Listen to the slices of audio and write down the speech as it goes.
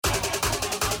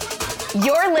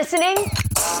You're listening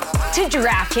to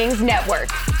DraftKings Network.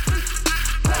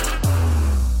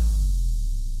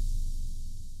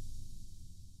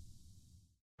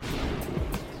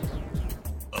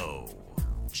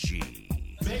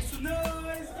 Make some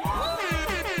noise.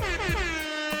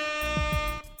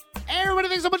 Everybody,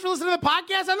 thanks so much for listening to the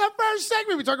podcast. On the first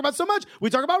segment, we talk about so much. We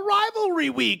talk about Rivalry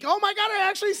Week. Oh my God, I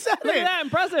actually said Look it. at that,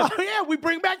 impressive. Oh yeah, we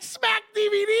bring back Smack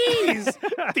DVDs.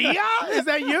 Thea, is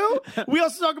that you? We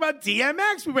also talk about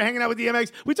DMX. We were hanging out with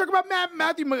DMX. We talk about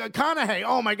Matthew McConaughey.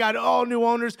 Oh my God, all new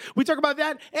owners. We talk about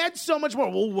that and so much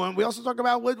more. We also talk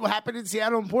about what happened in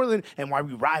Seattle and Portland and why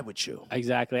we ride with you.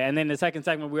 Exactly. And then the second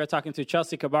segment, we are talking to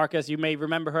Chelsea Cabarcas. You may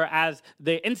remember her as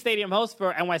the in-stadium host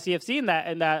for NYCFC in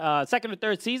that second or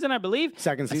third season, I believe.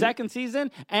 Second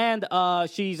season. And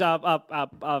she's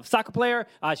a soccer player.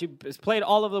 She's played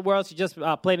all over the world. She just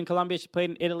played in Colombia. She played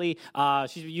in Italy.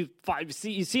 You've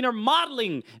seen her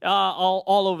modeling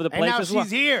all over the place.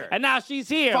 And now she's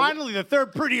here. Finally, the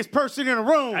third prettiest person in a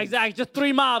room. Exactly. Just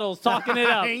three models talking it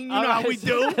up. You know how we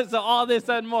do. So all this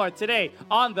and more today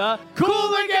on the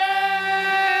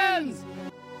Cooligans!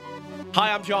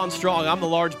 Hi, I'm John Strong. I'm the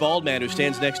large bald man who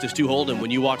stands next to Stu Holden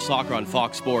when you watch soccer on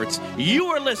Fox Sports. You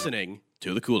are listening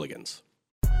to the Cooligans.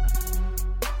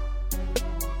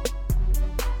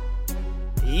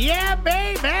 Yeah,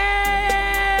 baby!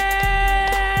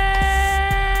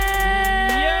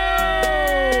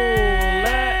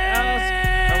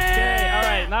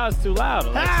 Now it's too loud.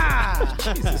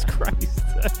 Jesus Christ.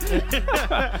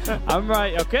 I'm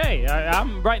right. Okay.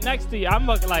 I'm right next to you. I'm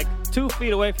like 2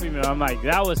 feet away from you. I'm like,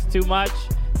 that was too much.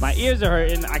 My ears are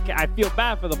hurting. I feel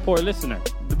bad for the poor listener.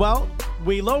 Well,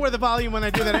 we lower the volume when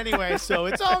I do that anyway, so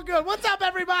it's all good. What's up,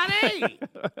 everybody?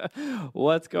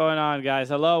 What's going on, guys?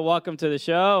 Hello, welcome to the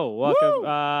show. Welcome.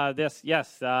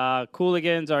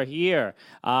 Cooligans are here.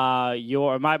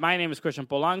 My name is Christian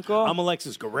Polanco. I'm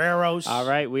Alexis Guerreros. All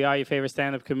right, we are your favorite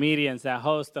stand-up comedians that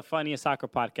host the funniest soccer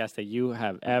podcast that you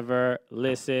have ever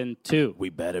listened to. We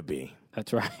better be.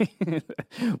 That's right.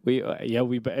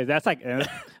 That's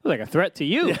like a threat to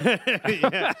you.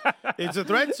 Yeah. It's a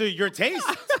threat to your taste.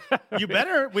 We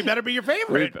better be your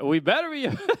favorite. We better be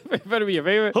your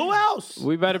favorite. Who else?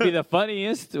 We better be the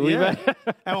funniest. And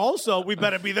also, we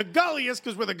better be the gulliest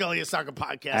because we're the gulliest soccer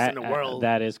podcast in the world.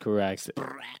 That is correct.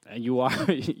 And you are,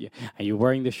 and you're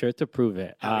wearing the shirt to prove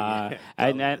it.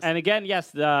 And again,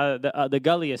 yes, the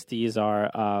gulliest tees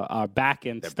are back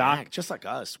in stock. Back, just like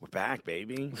us. We're back,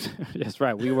 baby. That's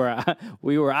right. We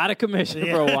were out of commission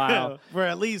for a while. For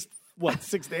at least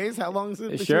 6 days? How long is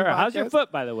it? Sure. How's your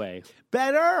foot, by the way?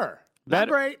 Better. Not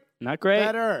great.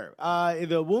 Better.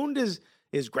 The wound is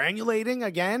granulating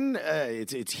again.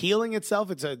 It's healing itself.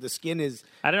 The skin is.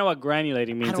 I don't know what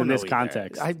granulating means in this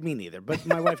context. Me neither. But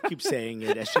my wife keeps saying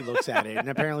it as she looks at it, and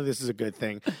apparently this is a good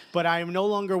thing. But I am no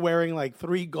longer wearing like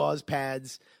 3 gauze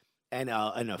pads and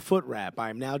a foot wrap.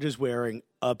 I'm now just wearing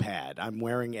a pad. I'm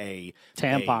wearing a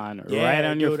tampon right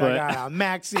on your foot. I got a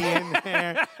maxi in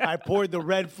there. I poured the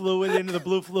red fluid into the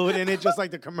blue fluid in it, just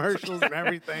like the commercials and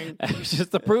everything.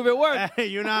 Just to prove it works.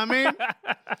 You know what I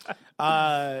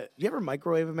mean? You ever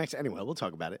microwave a maxi? Anyway, we'll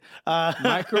talk about it.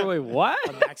 Microwave what?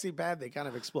 A maxi pad. They kind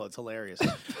of explode. It's hilarious.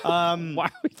 Why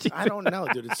would you? I don't know,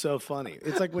 dude. It's so funny.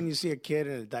 It's like when you see a kid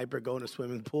in a diaper go in a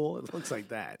swimming pool. It looks like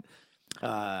that.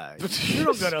 You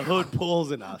don't go to hood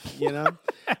pools enough, you know?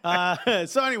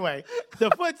 So anyway,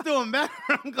 the foot's doing better.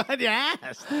 I'm glad you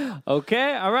asked.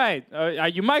 Okay, all right. Are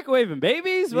you microwaving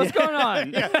babies? What's going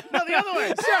on? Yeah. No, the other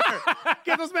way. Sure.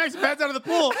 Get those maxi pads out of the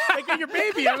pool and get your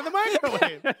baby out of the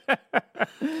microwave.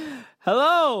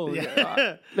 Hello.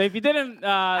 If you didn't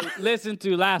listen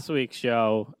to last week's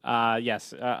show,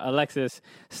 yes, Alexis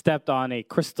stepped on a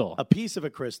crystal. A piece of a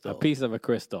crystal.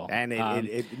 And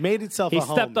it made itself a home.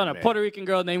 He stepped on a Puerto Rican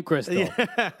girl named Crystal. Yeah.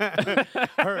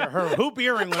 her hoop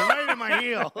earring went right in my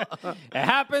heel. It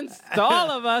happens to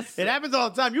all of us. It happens all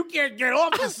the time. You can't get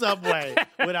off the subway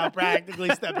without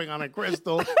practically stepping on a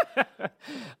crystal.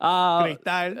 So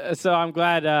I'm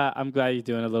glad you're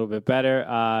doing a little bit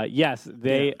better. Yes,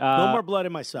 they no more blood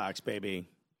in my socks, baby.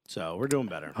 So we're doing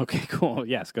better. Okay, cool.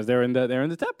 Yes, because they're in the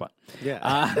tampon.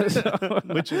 Yeah,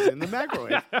 which is in the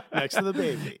microwave next to the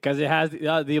baby. Because it has the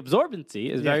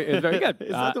absorbency is very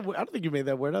good. I don't think you made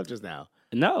that word up just now.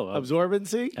 No,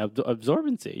 absorbency.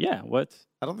 Absorbency. Yeah. What?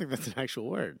 I don't think that's an actual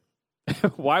word.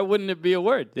 Why wouldn't it be a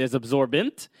word? There's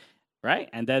absorbent, right?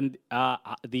 And then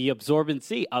the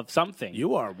absorbency of something.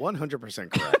 You are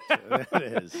 100% correct. That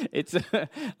is. It's,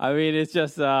 I mean, it's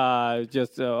just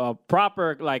a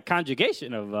proper like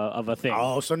conjugation of a thing.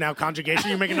 Oh, so now conjugation,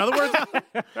 you're making other words out?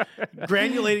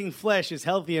 Granulating flesh is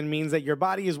healthy and means that your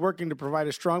body is working to provide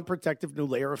a strong, protective new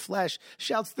layer of flesh.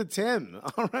 Shouts to Tim.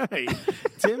 All right.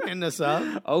 Tim in this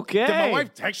up. Okay. Did my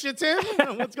wife text you, Tim?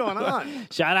 What's going on?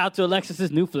 Shout out to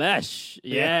Alexis's new flesh.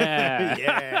 Yeah.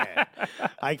 Yeah.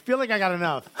 I feel like I got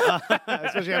enough,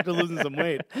 especially after losing some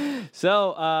weight.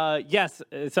 So, yes.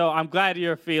 So I'm glad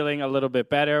you're feeling a little bit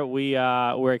better.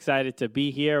 We're excited to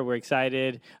be here. We're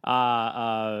excited. We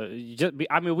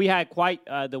had quite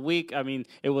the week. I mean,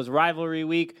 it was rivalry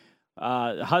week.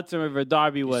 Hudson River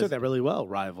Derby was. You said that really well.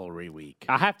 Rivalry week.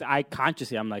 I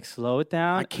consciously, I'm like, slow it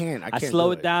down. I can't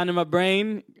slow it down in my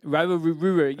brain.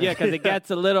 Rivalry, yeah, because it can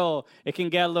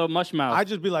get a little mush mouth. I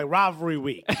just be like rivalry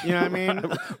week. You know what I mean?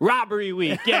 Robbery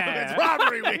week, yeah. It's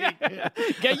robbery week.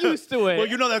 Get used to it. Well,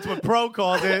 you know that's what Pro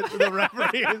called it. The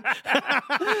referee.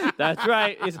 That's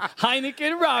right. It's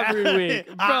Heineken robbery week,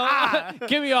 bro.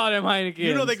 Give me all them Heineken.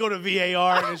 You know they go to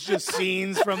VAR and it's just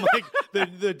scenes from like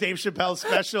the Dave Chappelle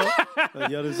special.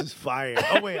 Yo, this is fire.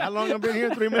 Oh wait, how long I've been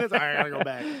here? 3 minutes. All right, I gotta go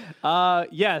back.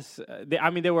 Yes.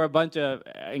 There were a bunch of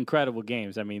incredible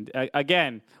games. I mean,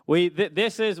 again, we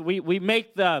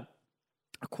make the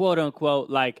quote unquote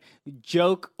like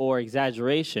joke or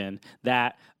exaggeration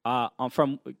that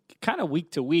from kind of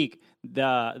week to week,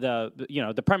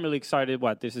 the Premier League started.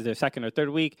 This is their second or third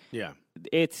week. Yeah,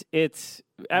 it's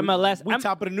MLS. We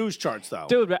top of the news charts though,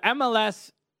 dude. But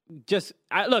MLS.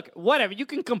 Look, whatever. You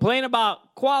can complain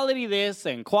about quality this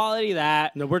and quality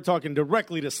that. No, we're talking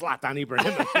directly to Zlatan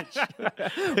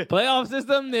Ibrahimovic. Playoff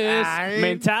system this,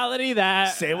 mentality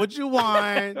that. Say what you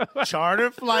want.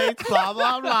 Charter flights, blah,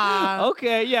 blah, blah.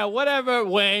 Okay, yeah, whatever,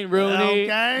 Wayne Rooney.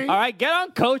 Okay. All right, get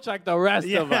on coach like the rest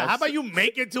of us. How about you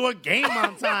make it to a game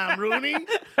on time, Rooney?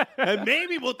 And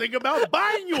maybe we'll think about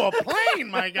buying you a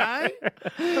plane, my guy.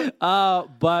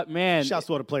 But, man. Shouts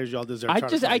to all the players y'all deserve.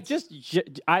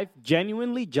 I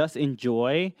genuinely just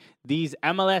enjoy these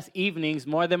MLS evenings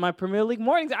more than my Premier League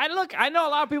mornings. I know a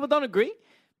lot of people don't agree,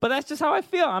 but that's just how I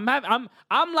feel. I'm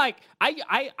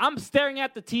staring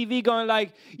at the TV going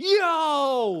like,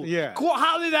 yo,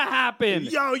 how did that happen?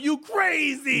 Yo, you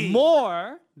crazy.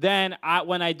 More than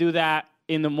when I do that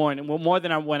in the morning. Well, more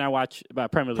than when I watch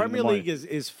Premier League. Premier League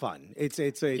is fun. It's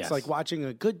like watching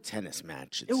a good tennis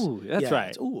match. Ooh, that's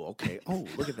right. Ooh, okay. Oh,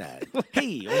 look at that.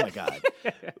 Hey, oh my God.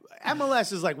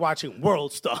 MLS is like watching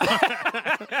World Star. Yo,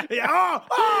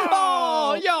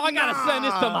 I gotta send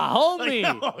this to my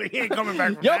homie. He ain't coming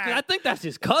back from that. I think that's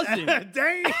his cousin.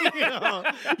 Damn.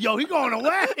 Yo, he going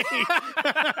away. Make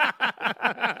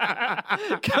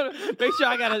sure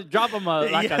I gotta drop him a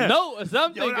note or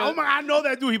something. Yo, oh my, I know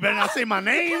that dude. He better not say my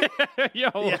name. Yo,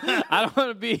 I don't want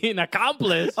to be an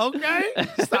accomplice. Okay,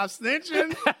 stop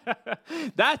snitching.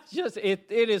 That's just it.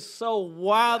 It is so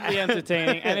wildly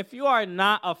entertaining. And if you are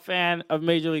not a fan of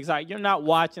Major League Soccer, you're not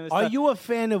watching this. Are you a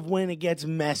fan of when it gets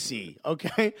messy?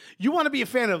 Okay, you want to be a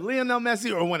fan of Lionel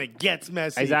Messi or when it gets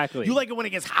messy? Exactly. You like it when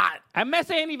it gets hot. And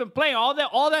Messi ain't even playing. All the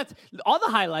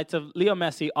highlights of Leo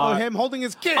Messi are him holding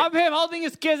his kid. Of him holding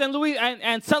his kids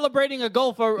and celebrating a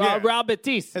goal for Real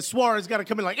Betis. And Suarez got to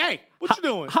come in like, hey, what you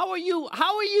doing? How are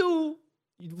you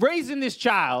raising this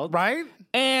child? Right.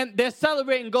 And they're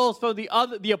celebrating goals for the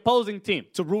opposing team.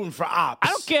 To rooting for ops.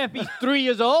 I don't care if he's 3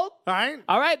 years old. All right.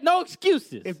 All right. No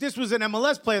excuses. If this was an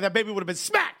MLS player, that baby would have been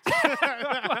smacked.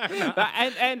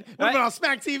 and would have been on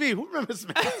Smack TV. Who remembers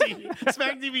Smack TV?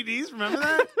 Smack DVDs. Remember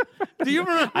that? Do you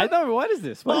remember? I don't know. What is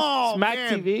this? What is Smack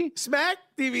TV? Smack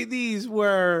DVDs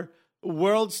were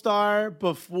World Star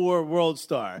before World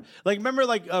Star. Like, remember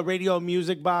like a Radio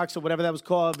Music Box or whatever that was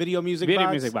called? Video Music Box?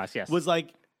 Video Music Box, yes. Was like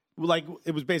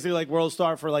it was basically like World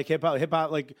Star for like hip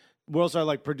hop like World Star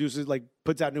like produces like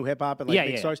puts out new hip hop and like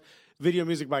big stars. Video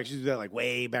Music Box used to do that like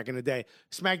way back in the day.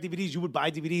 Smack DVDs, you would buy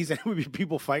DVDs and it would be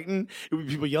people fighting. It would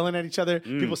be people yelling at each other,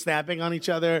 people snapping on each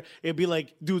other. It'd be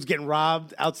like dudes getting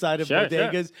robbed outside of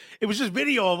bodegas. Sure. It was just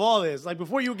video of all this. Like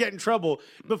before you would get in trouble,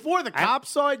 before the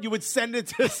cops saw it, you would send it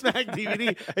to Smack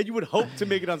DVD and you would hope to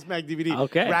make it on Smack DVD.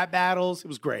 Okay. Rap battles, it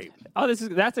was great. Oh,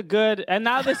 that's a good, and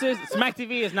now this is, Smack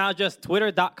TV is now just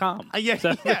twitter.com. No,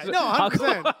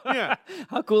 100%. Yeah.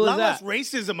 How cool is that? Less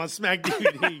racism on Smack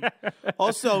DVD.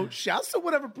 Also, shouts to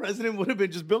whatever president would have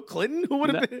been, just Bill Clinton, who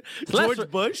would have been George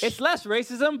Bush. It's less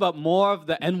racism, but more of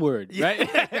the N-word, right?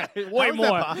 Way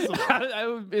more. That possible?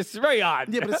 It's very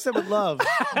odd. Yeah, but it's said with love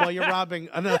while you're robbing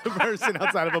another person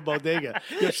outside of a bodega.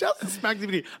 Yo, shouts to Smack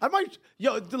DVD. Let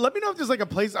me know if there's like a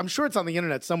place. I'm sure it's on the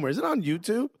internet somewhere. Is it on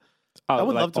YouTube? I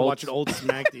would love to watch an old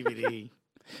Smack DVD.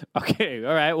 Okay,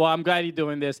 all right. Well, I'm glad you're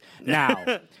doing this now.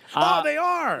 They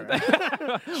are.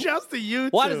 Just to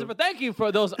YouTube. What is it? But thank you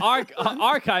for those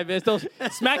archivists, those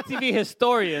Smack TV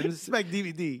historians. Smack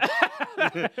DVD.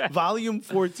 Volume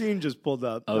 14 just pulled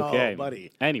up. Okay, oh,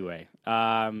 buddy. Anyway,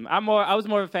 I was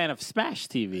more of a fan of Smash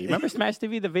TV. Remember Smash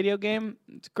TV, the video game?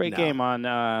 It's a great game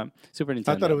on Super Nintendo.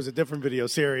 I thought it was a different video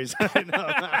series.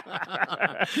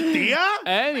 Dia?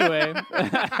 Anyway,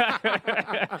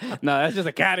 no, that's just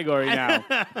a category now.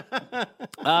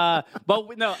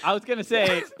 But no, I was gonna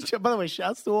say. By the way,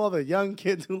 shouts to all the young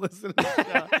kids who listen to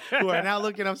the show who are now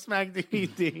looking up Smack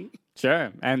DVD.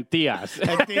 Sure, and Tias.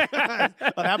 Oh,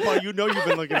 that part you've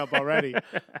been looking up already.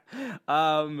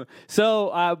 I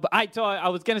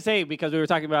was gonna say, because we were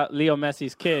talking about Leo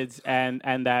Messi's kids and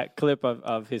that clip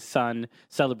of his son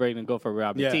celebrating a goal for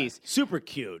Real Betis. Super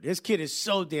cute. His kid is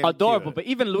so damn adorable. cute. But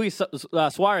even Luis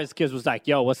Suarez's kids was like,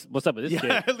 "Yo, what's up with this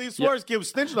kid?" Luis Suarez's kid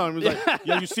was snitching on him. He was like,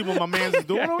 "Yo, you see what my man's is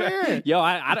doing over here? Yo,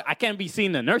 I can't be seen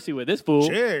in the nursery with this fool."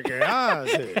 Che, ¿qué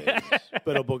haces?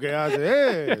 Pero ¿por qué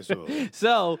hace eso?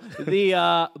 So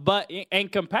but in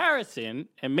comparison,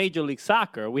 in Major League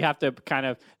Soccer, we have to kind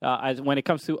of when it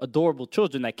comes to adorable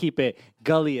children that keep it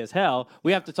gully as hell,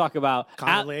 we have to talk about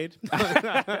No, we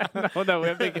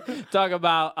have to talk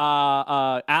about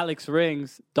Alex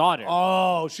Ring's daughter.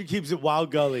 Oh, she keeps it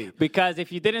wild gully. Because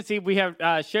if you didn't see, we have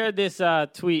shared this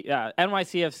tweet,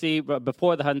 NYCFC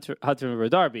before the Hudson River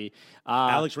Derby.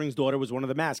 Alex Ring's daughter was one of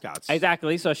the mascots.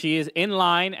 Exactly. So she is in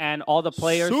line, and all the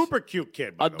players. Super cute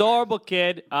kid. Adorable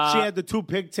kid. She had the 2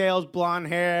 pigtails, blonde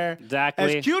hair.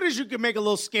 Exactly. As cute as you can make a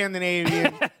little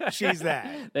Scandinavian, she's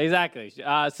that. Exactly.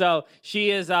 So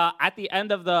she is at the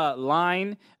end of the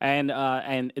line, and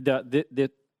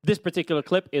this particular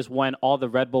clip is when all the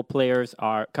Red Bull players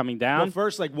are coming down. Well,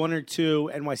 first, like 1 or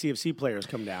 2 NYCFC players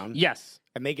come down. Yes.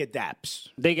 And they get daps.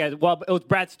 It was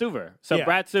Brad Stuver. So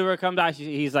Brad Stuver comes down.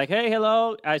 He's like, "Hey,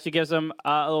 hello." She gives him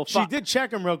a little. She did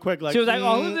check him real quick. Like, she was like,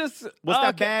 "Oh, who's this? What's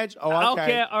that badge? Oh,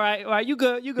 okay. All right. You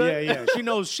good? Yeah. She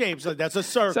knows shapes. Like, that's a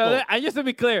circle. So just to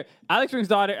be clear, Alex Ring's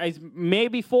daughter is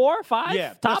maybe 4, 5. Yeah,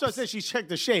 tops. that's what I said. She checked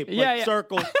the shape. Yeah.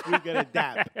 Circle, you get a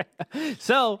dap.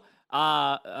 So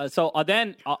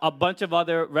then a bunch of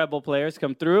other Red Bull players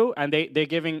come through, and they're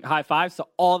giving high fives to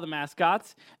all the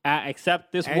mascots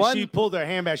except this one. And she pulled her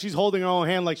hand back. She's holding her own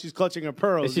hand like she's clutching her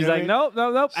pearls. She's like, nope. She's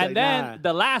and like, then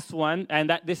the last one,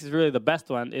 and this is really the best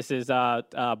one. This is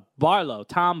Barlow,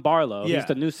 Tom Barlow. Yeah. He's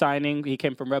the new signing. He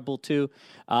came from Red Bull to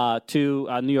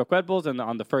New York Red Bulls and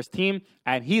on the first team.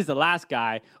 And he's the last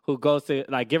guy who goes to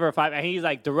like give her a 5, and he's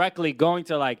like directly going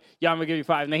to like, "Yeah, I'm gonna give you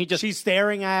 5." And then he's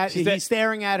staring at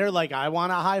her like, "I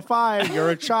want a high five.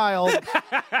 You're a child."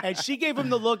 And she gave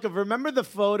him the look of, remember the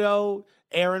photo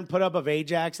Aaron put up of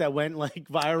Ajax that went like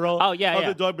viral? Oh yeah.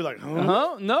 The dog be like,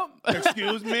 nope.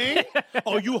 Excuse me?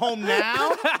 Oh, you home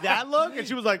now? That look? And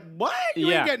she was like, what? You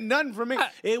ain't getting nothing from me.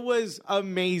 It was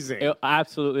amazing.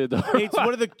 Absolutely adorable. It's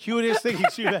one of the cutest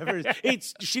things you've ever.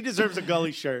 She deserves a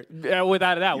Gully shirt.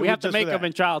 Without a doubt. We have to make them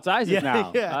in child sizes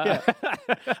now. Yeah.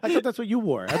 I thought that's what you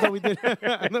wore. I thought we did. Have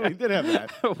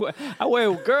that. I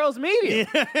wear girls' medium.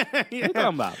 What are you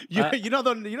talking about? You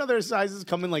know their sizes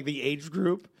come in like the age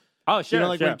group. Oh, sure. You know,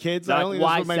 like when kids, like I only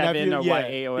Y7 my nephew. Or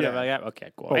Y8 or whatever like that.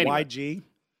 Okay, cool. Or anyway. YG.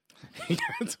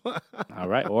 All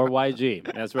right, or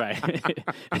YG. That's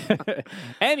right.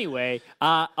 Anyway,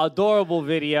 adorable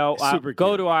video. Super go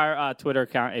cute. to our Twitter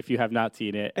account if you have not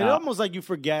seen it. And almost like you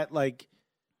forget, like,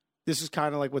 this is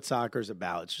kind of like what soccer's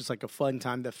about. It's just like a fun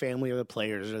time. The family of the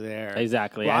players are there.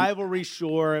 Exactly. Rivalry,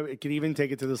 sure. It could even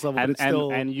take it to this level, but it's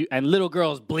still... And little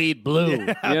girls bleed blue.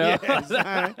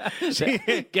 Yeah,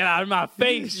 Get out of my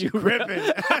face, you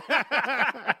crippin'.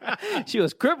 She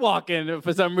was crip walking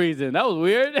for some reason. That was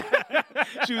weird.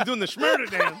 She was doing the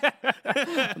schmurder dance.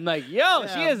 I'm like,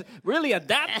 she is really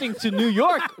adapting to New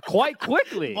York quite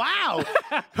quickly. Wow.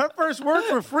 Her first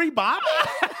words were free bop.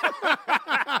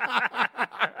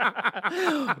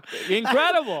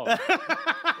 Incredible.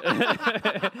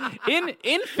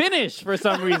 in Finnish for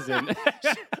some reason.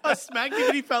 A smack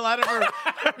DVD fell out of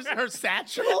her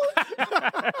satchel.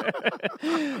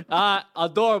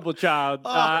 Adorable child.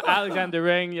 Alexander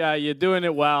Ring, you're doing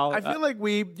it well. I feel like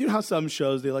you know how some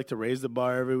shows, they like to raise the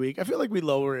bar every week? I feel like we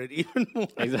lower it even more.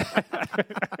 Exactly.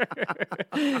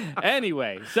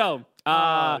 Anyway, so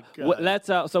God.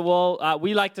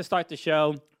 we like to start the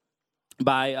show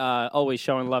by always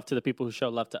showing love to the people who show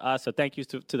love to us. So thank you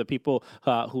to the people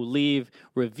who leave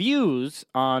reviews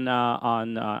on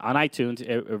iTunes.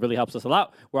 It really helps us a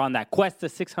lot. We're on that quest to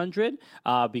 600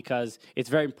 because it's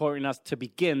very important to us to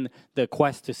begin the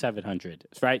quest to 700.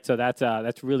 Right. So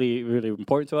that's really, really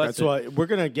important to us. That's why we're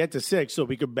gonna get to 6 so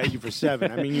we could beg you for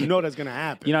 7. I mean, that's gonna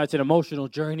happen. It's an emotional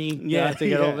journey. To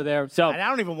get over there. So and I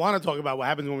don't even want to talk about what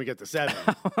happens when we get to 7.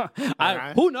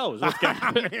 Right? Who knows what's gonna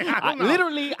happen?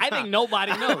 Literally, I think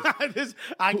nobody knows.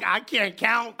 I can't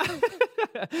count.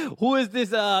 Who is this?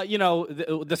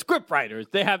 The script writers.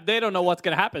 They don't know what's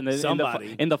going to happen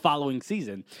in the following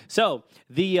season. So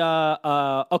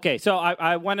okay. So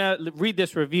I want to read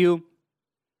this review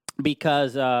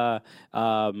because this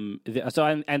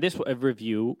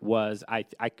review was if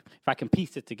I can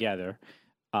piece it together.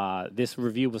 This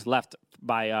review was left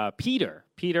by Peter.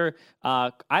 Peter,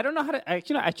 I don't know how to.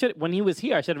 I should when he was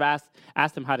here. I should have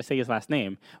asked him how to say his last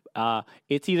name.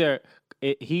 It's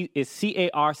he is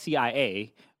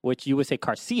Carcia, which you would say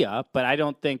Garcia, but I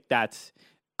don't think that's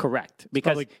correct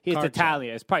because he's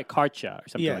Italian. It's probably Carcia or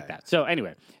something like that. So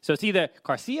anyway, it's either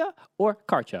Garcia or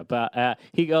Carcia. But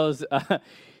he goes.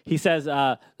 He says,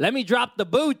 "Let me drop the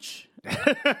booch."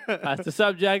 That's the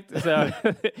subject. So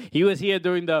he was here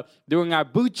during our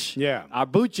booch. Yeah, our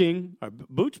booching. Our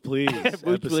booch, please.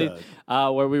 Booch, please.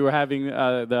 Where we were having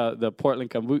the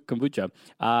Portland kombucha.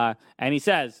 And he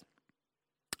says,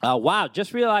 "Wow,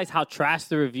 just realized how trash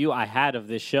the review I had of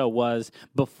this show was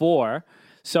before.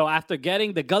 So after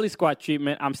getting the Gully Squad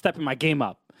treatment, I'm stepping my game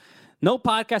up. No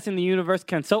podcast in the universe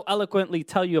can so eloquently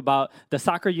tell you about the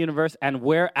soccer universe and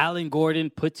where Alan Gordon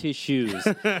puts his shoes.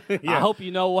 I hope you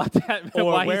know what that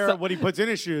or what he puts in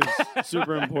his shoes.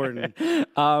 Super important.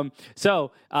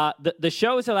 So the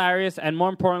show is hilarious, and more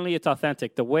importantly, it's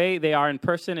authentic. The way they are in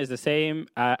person is the same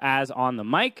as on the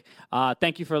mic.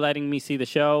 Thank you for letting me see the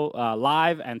show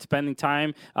live and spending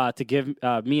time to give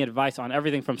me advice on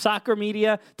everything from soccer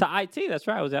media to IT. That's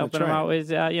right. I was helping him out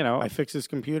with, I fixed his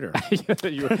computer.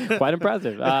 You were quite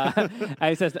impressive. And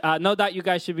he says, no doubt you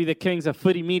guys should be the kings of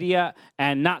footy media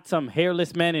and not some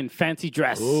hairless men in fancy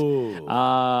dress.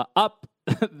 Up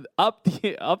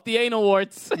the anal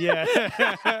warts.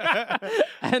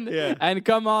 And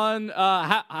come on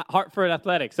Hartford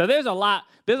Athletics. So there's a lot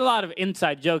of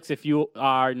inside jokes if you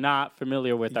are not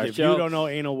familiar with our show. If you don't know,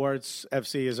 Anal Warts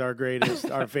FC is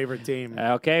our favorite team.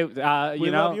 Okay, we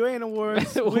love you, Anal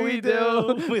Warts. we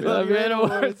do. We love you, Anal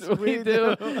Warts. We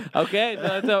do. Okay,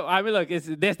 so I mean, look, it's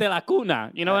desde la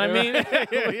cuna. You know what I mean?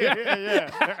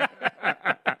 Yeah.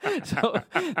 So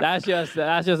that's just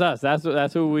us.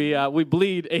 That's who we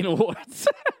bleed anal warts.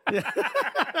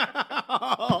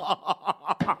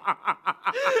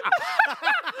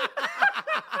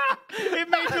 It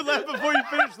made you laugh before you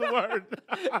finished the word.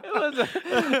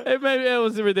 It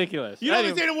was ridiculous. You know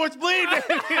these anal warts bleed.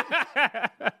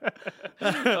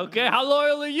 Okay, how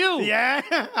loyal are you? Yeah,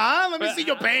 let me see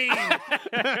your pain.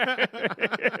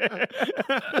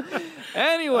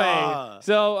 Anyway,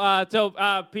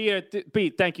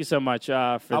 Pete, thank you so much for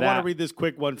that. I want to read this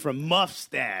quick one from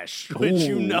Mustache, which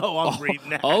I'm reading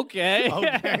now. Okay.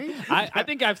 I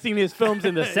think I've seen his films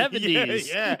in the 70s.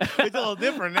 Yeah. It's a little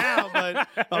different now, but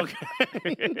okay.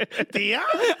 Tia?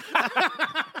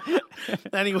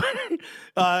 Anyway,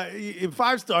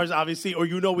 5 stars, obviously, or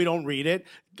we don't read it.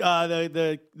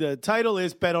 The title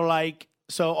is Pero Like.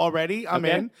 So already I'm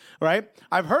in, right?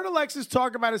 I've heard Alexis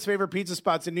talk about his favorite pizza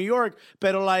spots in New York,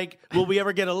 but will we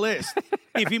ever get a list?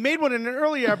 If he made one in an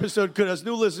earlier episode, could us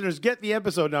new listeners get the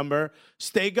episode number?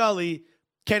 Stay Gully,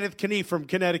 Kenneth Knief from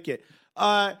Connecticut.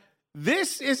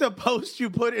 This is a post you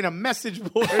put in a message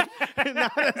board,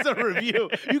 not as a review.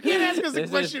 You can't ask us a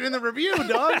question in the review,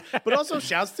 dog. But also,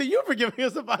 shouts to you for giving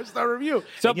us a 5-star review.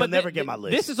 So, you'll never get my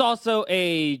list. This is also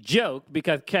a joke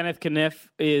because Kenneth Knief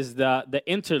is the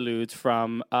interludes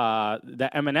from the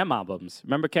Eminem albums.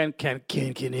 Remember Ken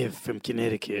Knief from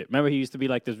Connecticut? Remember he used to be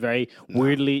like this very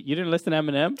weirdly. You didn't listen to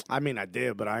Eminem? I mean, I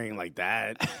did, but I ain't like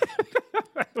that.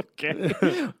 Okay.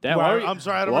 I'm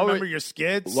sorry, I don't remember your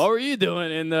skits. What were you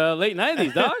doing in the late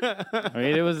 90s, dog? I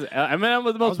mean, it was Eminem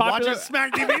was the most popular. Watching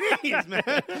Smack DVDs, man.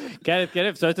 Kenneth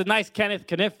Knief. So it's a nice Kenneth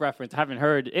Knief reference. I haven't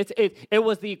heard it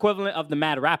was the equivalent of the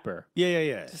Mad Rapper. Yeah.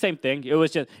 It's the same thing. It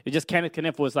was just Kenneth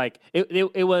Knief was like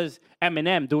it was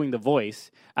Eminem doing the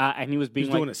voice, and he was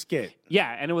doing a skit.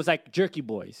 Yeah, and it was like Jerky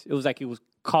Boys. It was like he was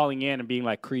calling in and being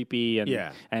like creepy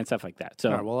and stuff like that. So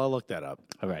all right, well, I'll look that up.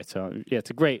 All right, so yeah, it's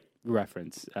a great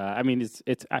reference. I mean,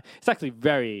 it's actually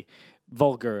very,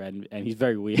 vulgar and he's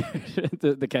very weird.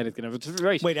 the Kenneth Knight. It's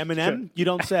very Wait, Eminem? You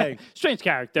don't say. strange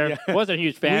character. Wasn't a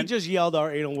huge fan. We just yelled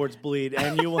our anal warts bleed,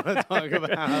 and you want to talk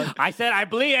about... I said I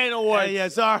bleed anal warts. Yeah,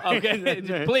 sorry.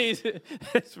 Okay, please.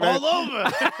 All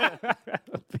over.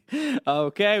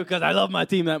 Okay, because I love my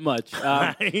team that much.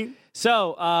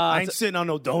 So I ain't sitting on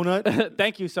no donut.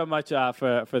 Thank you so much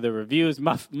for the reviews,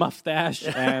 Mustache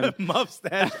and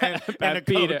Mustache and a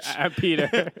Peter coach. and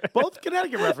Peter. Both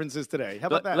Connecticut references today. How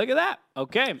about that? Look at that.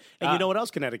 Okay. And you know what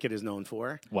else Connecticut is known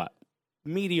for? What?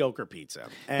 Mediocre pizza.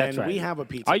 And That's right. we have a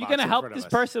pizza. Are you going to help this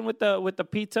person with the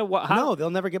pizza? No, they'll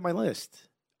never get my list.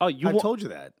 Oh, I told you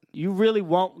that. You really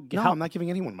won't No, help? I'm not giving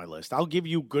anyone my list. I'll give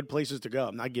you good places to go.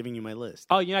 I'm not giving you my list.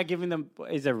 Oh, you're not giving them?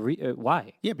 Is there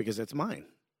why? Yeah, because it's mine.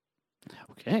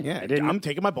 Okay. Yeah, I'm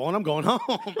taking my ball and I'm going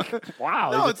home.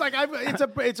 Wow. No, it's like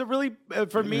it's a really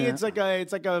for me. It's like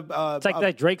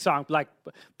that Drake song, like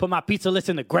put my pizza list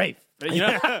in the grave. You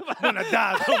know, when I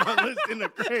die, put my list in the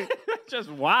grave. Just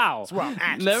wow. That's where I'm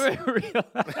at. Never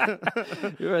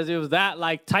realized it was that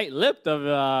like tight-lipped of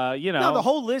No, the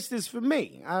whole list is for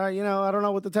me. I don't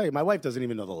know what to tell you. My wife doesn't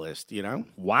even know the list. You know.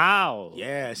 Wow.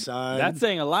 Yeah, son. That's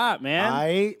saying a lot, man.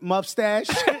 I mustache.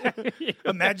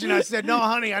 Imagine I said, no,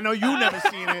 honey, I know you've never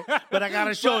seen it, but I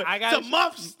gotta show it. It's a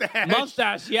mustache.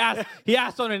 Mustache. He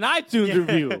asked on an iTunes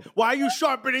review. Why are you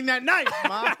sharpening that knife,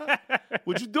 Mama?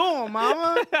 What you doing,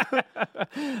 Mama?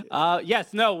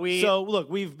 Yes, no, So look,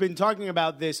 we've been talking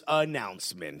about this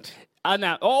announcement. We've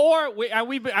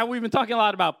been talking a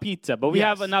lot about pizza, but we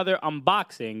have another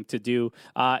unboxing to do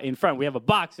in front. We have a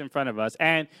box in front of us,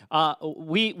 and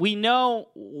we know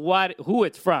who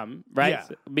it's from, right?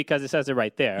 Yeah. Because it says it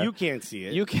right there. You can't see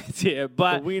it. You can't see it,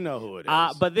 but we know who it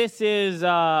is. But this is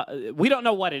we don't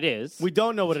know what it is. We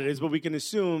don't know what it is, but we can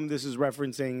assume this is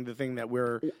referencing the thing that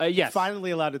we're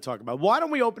finally allowed to talk about. Why don't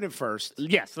we open it first?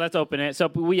 Yes, let's open it. So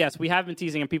we have been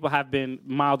teasing, and people have been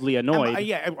mildly annoyed.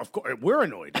 Yeah, of course we're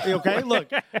annoyed. Okay.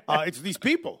 Look, it's these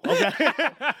people. Okay,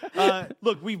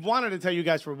 look, we've wanted to tell you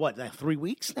guys for what, like 3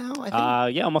 weeks now? I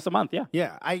think. Yeah, almost a month. Yeah.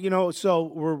 Yeah, so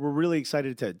we're really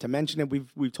excited to mention it.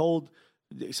 We've told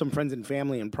some friends and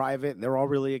family in private, and they're all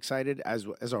really excited, as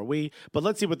are we. But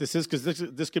let's see what this is, because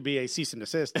this could be a cease and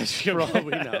desist for all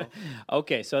we know.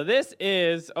 Okay, so this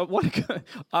is what?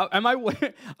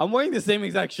 I'm wearing the same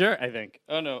exact shirt, I think.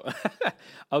 Oh no.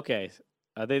 Okay.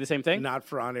 Are they the same thing? Not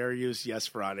for on-air use, yes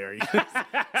for on-air use.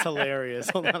 It's hilarious.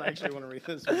 Hold on, I actually want to read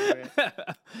this one.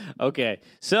 Okay,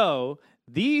 so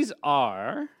these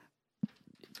are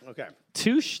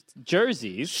two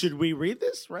jerseys. Should we read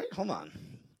this? Right? Hold on.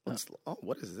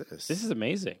 What is this? This is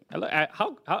amazing.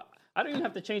 How I don't even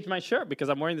have to change my shirt because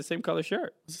I'm wearing the same color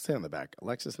shirt. What's it say on the back?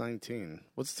 Alexis 19.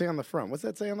 What's it say on the front? What's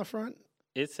that say on the front?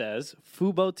 It says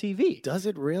Fubo TV. Does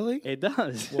it really? It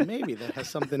does. Well, maybe that has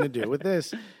something to do with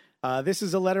this. This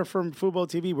is a letter from Fubo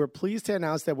TV. We're pleased to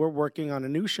announce that we're working on a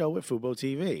new show at Fubo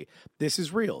TV. This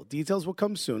is real. Details will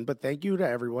come soon, but thank you to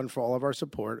everyone for all of your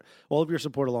support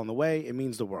along the way. It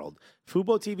means the world.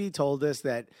 Fubo TV told us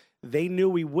that they knew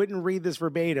we wouldn't read this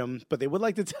verbatim, but they would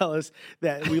like to tell us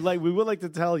that we would like to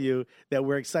tell you that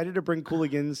we're excited to bring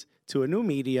Cooligans to a new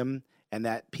medium, and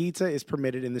that pizza is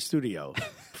permitted in the studio.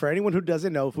 For anyone who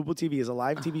doesn't know, Fubo TV is a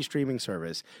live TV streaming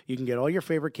service. You can get all your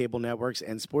favorite cable networks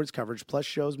and sports coverage, plus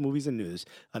shows, movies, and news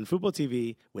on Fubo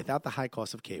TV without the high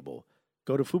cost of cable.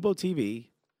 Go to Fubo TV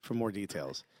for more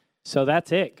details. So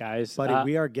that's it, guys. Buddy,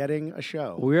 we are getting a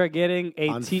show. We are getting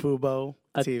on Fubo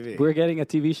TV. We're getting a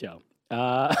TV show.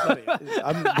 Buddy,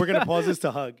 we're going to pause this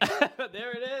to hug.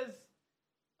 There it is.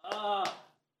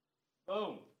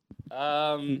 Boom.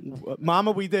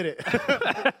 Mama, we did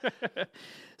it.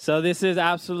 So this is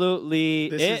absolutely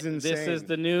this it. Is insane. This is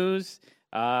the news.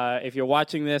 If you're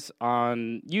watching this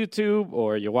on YouTube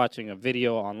or you're watching a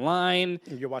video online.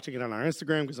 You're watching it on our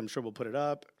Instagram, because I'm sure we'll put it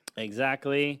up.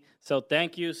 Exactly. So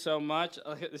thank you so much.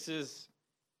 This is...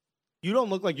 You don't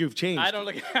look like you've changed. I don't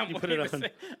look like you put it on.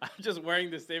 I'm just wearing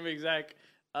the same exact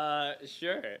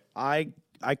shirt.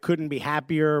 I couldn't be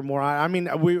happier.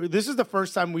 This is the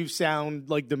first time we've sound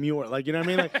like demure. Like, you know what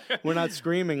I mean? Like, we're not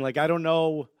screaming. Like, I don't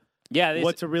know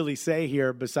what to really say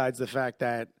here besides the fact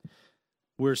that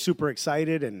we're super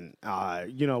excited and,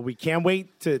 we can't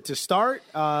wait to start.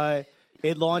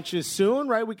 It launches soon,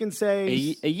 right? We can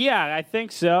say. Yeah, I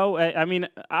think so. I'm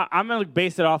going to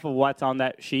base it off of what's on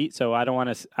that sheet, so I don't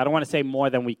want to say more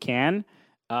than we can.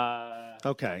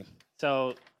 Okay.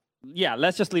 So, yeah,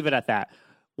 let's just leave it at that.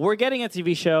 We're getting a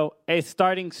TV show. It's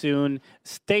starting soon.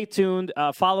 Stay tuned.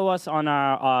 Follow us on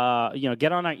our,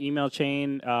 get on our email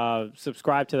chain.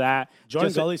 Subscribe to that.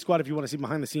 Join Gully Squad if you want to see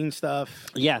behind the scenes stuff.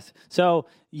 Yes. So,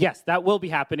 yes, that will be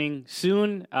happening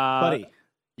soon. Buddy,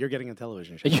 You're getting a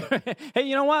television show. Hey,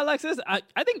 you know what, Alexis? I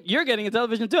think you're getting a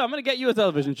television too. I'm going to get you a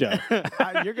television show.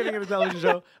 You're going to get a television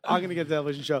show. I'm going to get a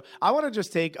television show. I want to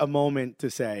just take a moment to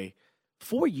say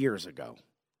 4 years ago,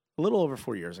 a little over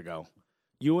 4 years ago,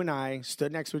 you and I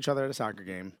stood next to each other at a soccer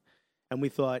game, and we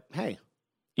thought, hey.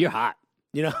 You're hot.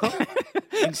 You know?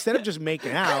 Instead of just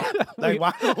making out, like,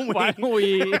 why don't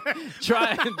we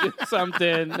try and do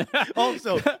something?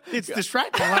 Also, it's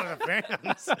distracting a lot of the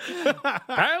fans.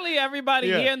 Apparently, everybody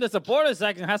here in the supporter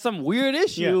section has some weird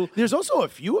issue. Yeah. There's also a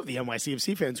few of the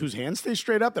NYCFC fans whose hands stay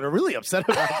straight up that are really upset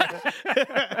about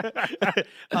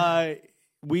it.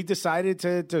 We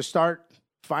decided to start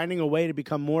finding a way to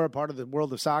become more a part of the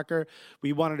world of soccer.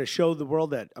 We wanted to show the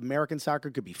world that American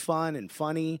soccer could be fun and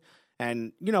funny.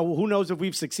 And, you know, who knows if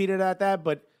we've succeeded at that,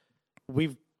 but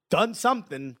we've done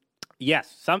something.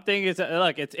 Yes, something is,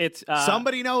 look, it's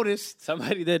somebody noticed.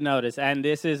 Somebody did notice, and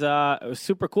this is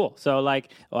super cool. So,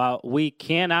 like, we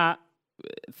cannot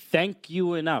thank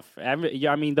you enough. I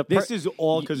mean, this is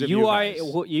all because of you guys.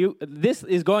 This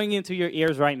is going into your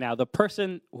ears right now. The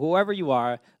person, whoever you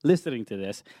are, listening to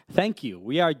this, thank you.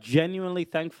 We are genuinely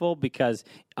thankful because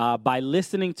by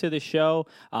listening to the show,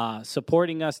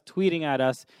 supporting us, tweeting at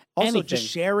us, also just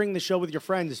sharing the show with your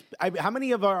friends. How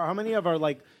many of our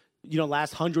like, you know,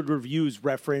 last 100 reviews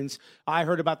reference, I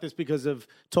heard about this because of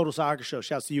Total Soccer Show,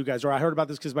 shouts to you guys, or I heard about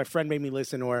this because my friend made me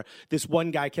listen, or this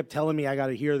one guy kept telling me I got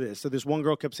to hear this, so this one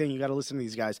girl kept saying you got to listen to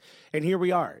these guys, and here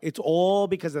we are. It's all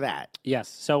because of that. Yes,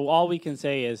 so all we can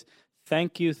say is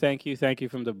thank you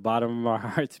from the bottom of our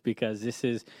hearts, because this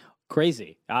is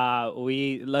crazy.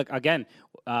 We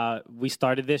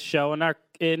started this show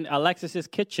in Alexis's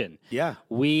kitchen. Yeah.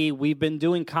 We've been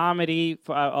doing comedy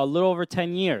for a little over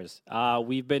 10 years.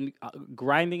 We've been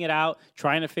grinding it out,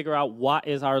 trying to figure out what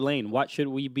is our lane, what should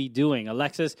we be doing.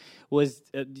 Alexis was,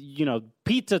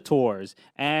 pizza tours,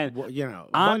 and a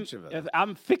bunch of it.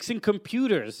 I'm fixing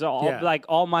computers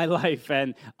all my life,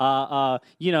 and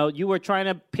you were trying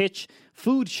to pitch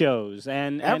food shows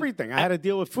and everything. I had to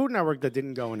deal with Food Network that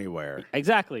didn't go anywhere.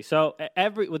 Exactly. So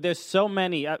there's so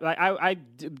many. I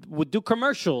would do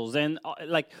commercials and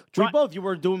you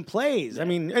were doing plays. I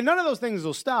mean, and none of those things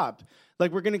will stop.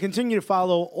 Like, we're going to continue to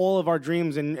follow all of our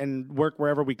dreams and work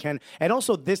wherever we can. And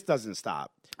also, this doesn't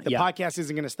stop. The podcast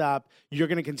isn't going to stop. You're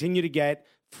going to continue to get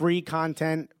free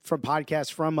content from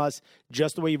podcasts from us,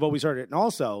 just the way you've always heard it. And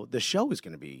also, the show is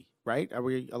going to be, right? Are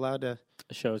we allowed to?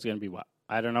 The show is going to be what?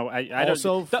 I don't know. I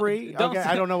also free? Okay,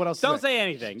 I don't know what else to say. Don't say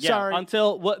anything. Yeah, sorry.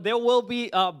 Until there will be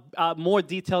more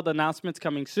detailed announcements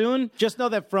coming soon. Just know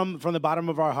that from the bottom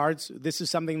of our hearts, this is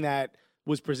something that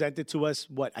was presented to us,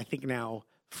 I think now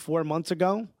 4 months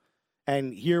ago.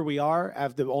 And here we are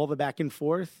after all the back and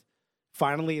forth.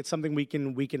 Finally, it's something we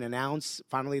can announce.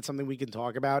 Finally, it's something we can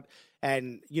talk about.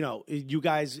 And, you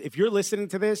guys, if you're listening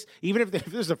to this, even if this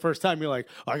is the first time you're like,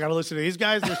 I got to listen to these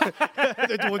guys,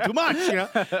 they're doing too much,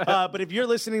 But if you're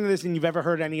listening to this and you've ever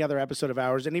heard any other episode of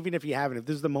ours, and even if you haven't, if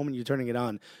this is the moment you're turning it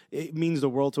on, it means the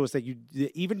world to us that you,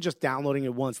 even just downloading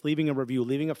it once, leaving a review,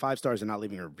 leaving a 5 stars and not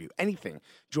leaving a review, anything,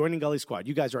 joining Gully Squad.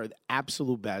 You guys are the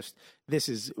absolute best.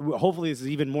 Hopefully this is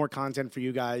even more content for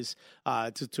you guys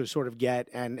to sort of get,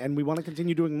 and we want to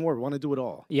continue doing more. We want to do it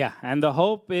all. Yeah, and the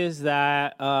hope is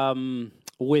that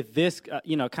with this,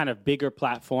 kind of bigger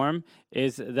platform,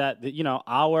 is that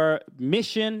our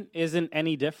mission isn't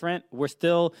any different. We're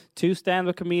still 2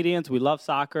 stand-up comedians. We love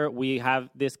soccer. We have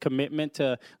this commitment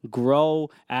to grow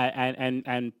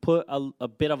and put a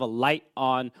bit of a light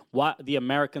on what the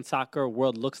American soccer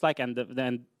world looks like, and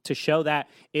then to show that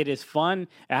it is fun,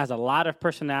 it has a lot of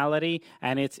personality,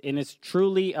 and it's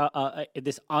truly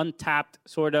this untapped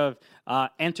sort of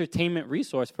entertainment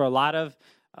resource for a lot of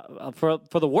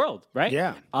for the world, right?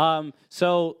 Yeah.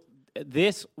 So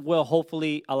this will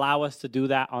hopefully allow us to do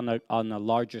that on a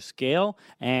larger scale,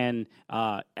 and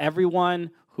everyone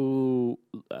who,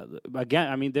 again,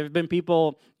 I mean, there have been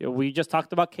people. We just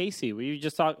talked about Casey. We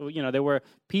just talked. There were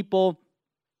people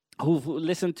who've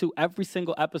listened to every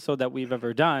single episode that we've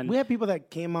ever done. We have people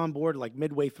that came on board like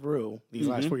midway through these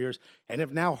last 4 years and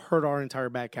have now heard our entire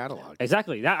back catalog.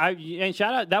 Exactly. And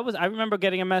shout out. I remember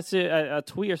getting a message, a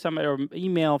tweet or something, or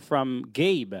email from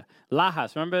Gabe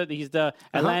Lajas. Remember, he's the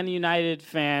Atlanta United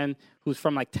fan who's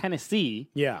from like Tennessee.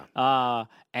 Yeah.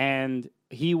 And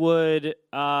he would,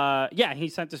 he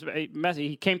sent us a message.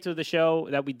 He came to the show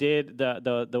that we did,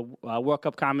 the World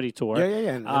Cup comedy tour.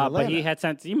 Yeah. But he had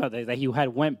sent email that he had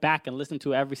went back and listened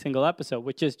to every single episode,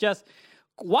 which is just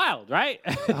wild, right?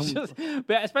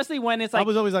 Especially when it's like, I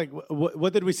was always like,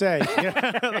 what did we say?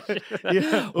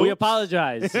 We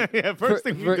apologize. First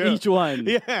thing for do. Each one.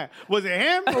 Yeah. Was it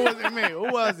him or was it me?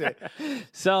 Who was it?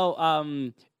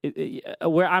 So,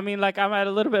 where I mean, like I'm at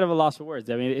a little bit of a loss for words.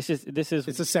 I mean, it's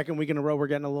the second week in a row we're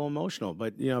getting a little emotional,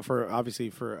 but for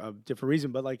a different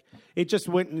reason. But like it just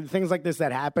went things like this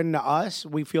that happen to us.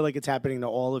 We feel like it's happening to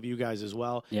all of you guys as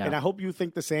well. Yeah. And I hope you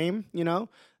think the same.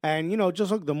 And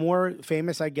just look, the more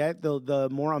famous I get, the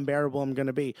more unbearable I'm going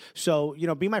to be. So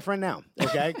be my friend now,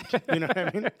 okay? You know what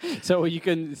I mean? So you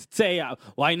can say,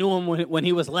 "Well, I knew him when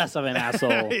he was less of an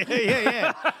asshole."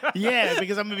 yeah,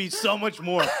 because I'm going to be so much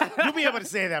more. You'll be able to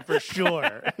say that for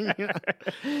sure.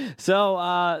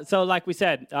 So like we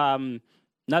said,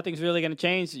 nothing's really going to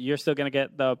change. You're still going to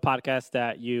get the podcast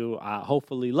that you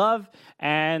hopefully love,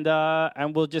 and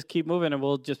we'll just keep moving, and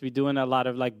we'll just be doing a lot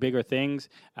of like bigger things.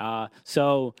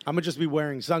 So I'm gonna just be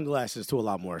wearing sunglasses to a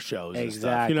lot more shows. Exactly. And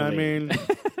stuff. You know what I mean?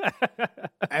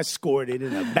 Escorted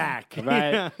in the back.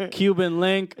 Right. Cuban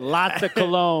link, lots of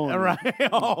cologne. Right.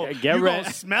 Oh, get you ready.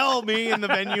 Gonna smell me in the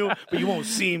venue, but you won't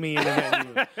see me in the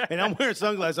venue. And I'm wearing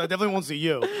sunglasses. I definitely won't see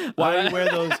you. Why do you wear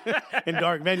those in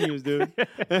dark venues, dude?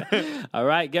 All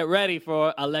right, get ready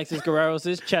for Alexis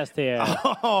Guerrero's chest hair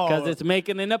because it's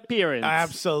making an appearance.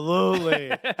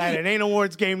 Absolutely. And it ain't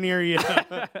awards game near you.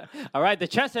 All right, the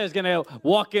chest hair is gonna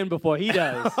walk in before he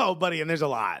does. Oh, buddy, and there's a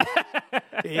lot.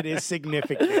 It is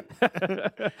significant.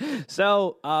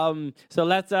 So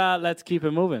let's keep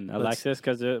it moving, Alexis,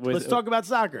 because let's talk about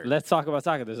soccer. Let's talk about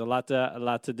soccer. There's a lot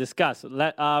to discuss.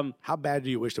 How bad do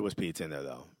you wish there was pizza in there,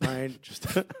 though? Right?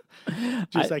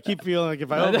 I keep feeling like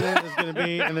if I open it, there's going to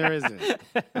be, and there isn't.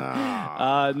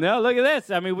 Oh. No, look at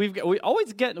this. I mean, we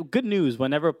always get good news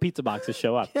whenever pizza boxes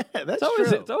show up. Yeah, that's true.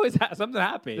 It's always something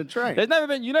happy. That's right.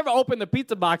 You never open the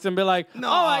pizza box and be like, oh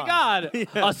my God,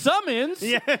 a summons?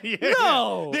 Yeah.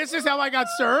 No. This is how I got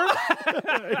served?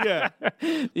 Yeah.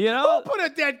 Who put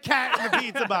a dead cat in the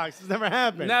pizza box? It's never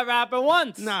happened. Never happened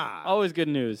once. Nah. Always good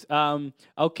news.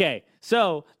 Okay.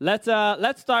 So let's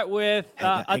start with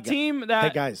team that.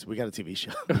 Hey guys, we got a TV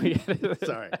show.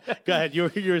 Sorry. Go ahead.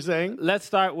 You were saying? Let's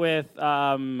start with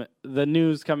the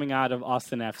news coming out of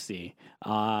Austin FC.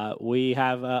 We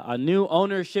have a new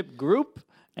ownership group.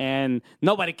 And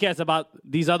nobody cares about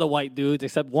these other white dudes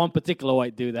except one particular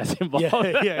white dude that's involved.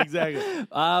 Yeah, exactly.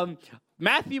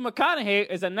 Matthew McConaughey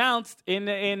is announced in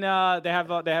they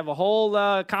have a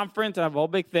whole conference and have a whole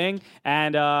big thing,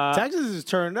 and Texas is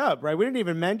turned up, right? We didn't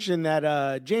even mention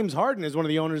that James Harden is one of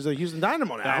the owners of the Houston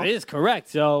Dynamo now. That is correct.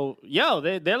 So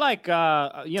they're like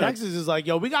Texas is like,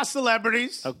 we got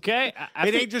celebrities. Okay,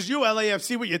 it ain't just you,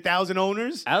 LAFC, with your 1,000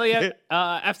 owners.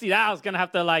 FC Dallas is gonna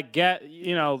have to like get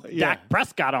Dak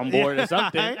Prescott on board or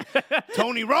something.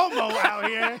 Tony Romo out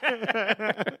here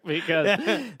because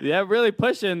they're really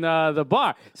pushing the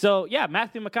bar. So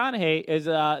Matthew McConaughey is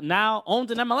now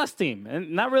owns an MLS team,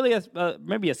 and not really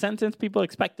maybe a sentence people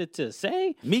expected to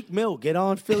say. Meek Mill, get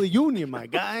on Philly Union, my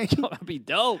guy. That'd be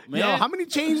dope, man. Yo, how many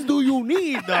chains do you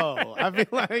need though? I feel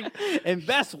like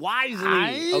invest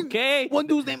wisely. Okay, one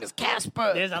dude's name is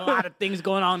Casper. There's a lot of things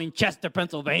going on in Chester,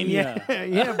 Pennsylvania.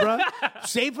 Yeah, bro.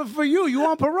 Safer for you. You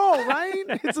on parole, right?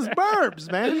 It's his burbs,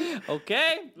 man.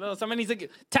 Okay, well, somebody needs to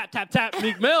tap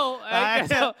Meek Mill. Let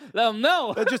them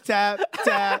know. Just tap.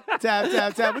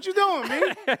 What you doing,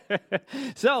 man?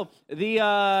 So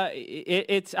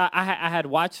I had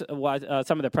watched some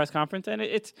of the press conference, and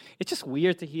it's just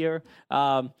weird to hear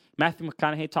Matthew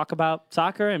McConaughey talk about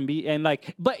soccer and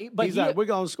but he's like, we're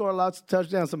gonna score lots of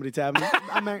touchdowns. Somebody tap me.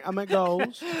 I meant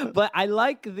goals. But I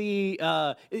like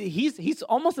he's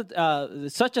almost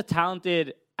such a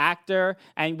talented actor,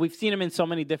 and we've seen him in so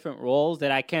many different roles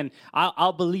that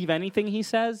I'll believe anything he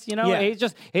says. He's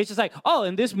just like,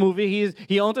 in this movie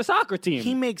he owns a soccer team.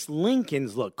 He makes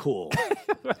Lincolns look cool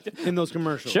in those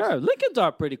commercials. Sure, Lincolns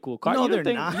are pretty cool. No, they're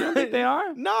not. You don't think they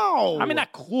are? No, I mean,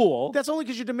 not cool. That's only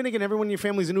because you're Dominican. Everyone in your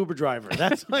family's an Uber driver.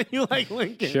 That's why you like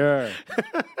Lincoln. Sure,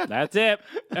 that's it.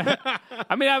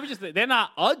 I mean, they're not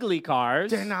ugly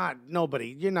cars. They're not.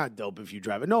 Nobody. You're not dope if you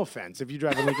drive it. No offense if you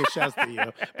drive a Lincoln. Shouts to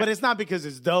you, but it's not because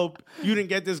it's dope. You didn't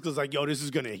get this because this is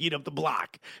going to heat up the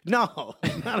block. No,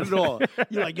 not at all.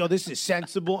 You're like, this is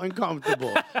sensible and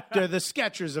comfortable. They're the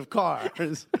Skechers of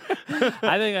cars.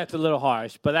 I think that's a little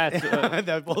harsh, but that's...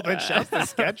 that well, then shouts to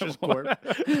Skechers Corp.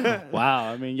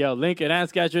 Wow. I mean, Lincoln and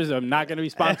Skechers are not going to be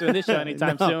sponsoring this show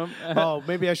anytime soon.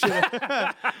 Maybe I should.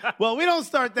 Well, we don't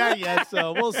start that yet,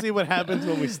 so we'll see what happens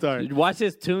when we start. Watch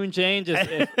his tune change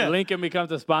if Lincoln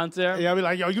becomes a sponsor. Yeah, I'll be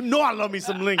like, I love me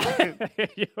some Lincoln.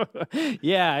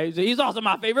 Yeah, he's also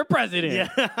my favorite president.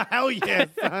 Yeah, hell yeah,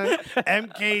 son.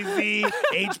 MKZ,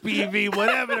 HPV,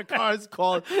 whatever the car's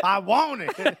called, I want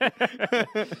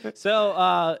it.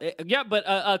 So, but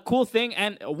a cool thing,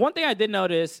 and one thing I did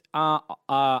notice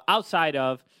outside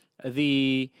of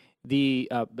the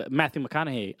Matthew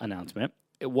McConaughey announcement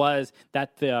was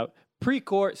that the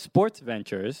Precourt Sports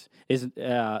Ventures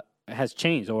has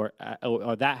changed, or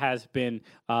that has been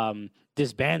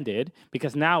disbanded,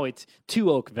 because now it's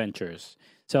Two Oak Ventures.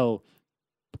 So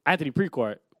Anthony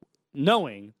Precourt,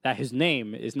 knowing that his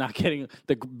name is not getting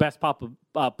the best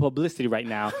publicity right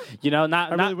now,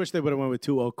 I really wish they would have went with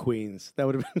Two Oak Queens. That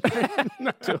would have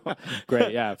been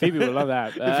great. Yeah, Phoebe would love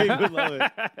that. Phoebe would love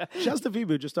it. Shouts to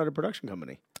Phoebe, who just started a production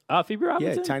company. Phoebe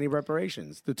Robinson? Yeah, Tiny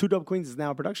Reparations. The Two Dope Queens is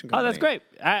now a production company. Oh, that's great.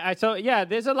 So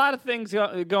there's a lot of things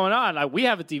going on. Like, we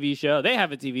have a TV show. They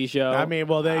have a TV show. I mean,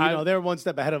 well, they're one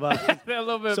step ahead of us. They're a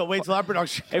little bit. So wait till our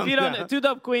production comes If you don't, Two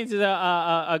Dope Queens is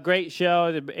a great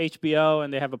show. The HBO,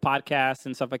 and they have a podcast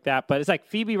and stuff like that. But it's like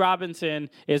Phoebe Robinson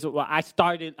is. Well,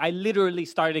 I literally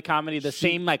started comedy the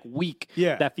same week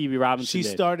that Phoebe Robinson did.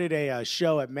 She started a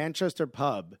show at Manchester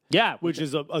Pub. Yeah, which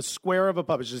is a square of a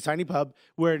pub. It's just a tiny pub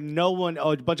where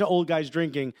a bunch of old guys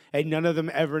drinking, and none of them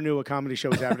ever knew a comedy show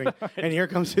was happening. Right. And here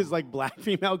comes his black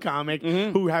female comic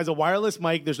who has a wireless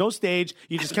mic. There's no stage.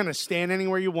 You just kind of stand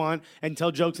anywhere you want and tell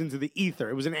jokes into the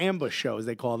ether. It was an ambush show, as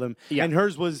they call them. Yeah. And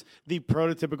hers was the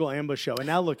prototypical ambush show. And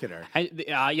now look at her.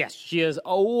 Yes, she is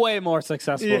way more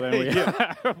successful than we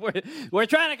are. We're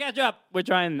trying to catch up. We're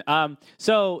trying.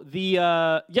 So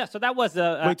that was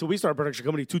wait till we start a production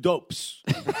company. Two Dopes.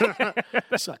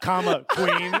 Comma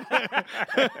Queen.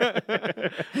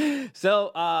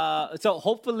 So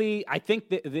hopefully, I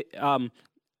think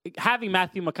having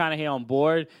Matthew McConaughey on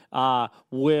board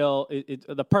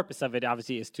the purpose of it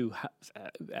obviously is to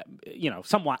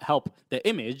somewhat help the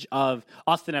image of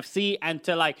Austin FC, and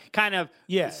to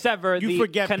sever the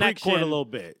forget connection Precourt a little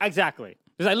bit. Exactly,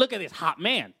 because I look at this hot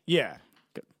man. Yeah.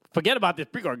 Forget about this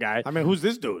Precourt guy. I mean, who's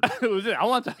this dude? Who's this? I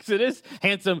want to talk to this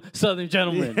handsome Southern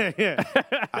gentleman. Yeah.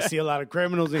 I see a lot of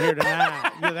criminals in here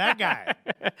tonight. You're that guy.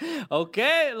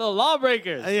 Okay, little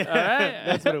lawbreakers. Yeah, all right?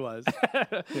 That's what it was.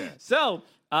 Yeah. So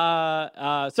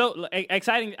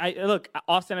exciting! Look,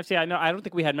 Austin FC. I don't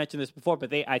think we had mentioned this before,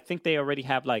 but I think they already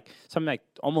have something like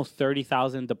almost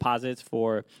 30,000 deposits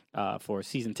for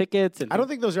season tickets. And I don't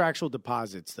think those are actual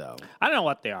deposits, though. I don't know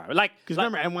what they are. Because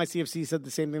remember, NYCFC said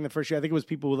the same thing the first year. I think it was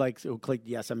people who clicked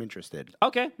yes, I'm interested.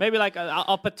 Okay, maybe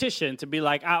a petition to be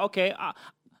okay.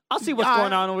 I'll see what's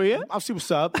going on over here. I'll see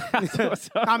what's up.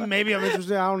 Maybe I'm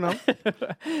interested. I don't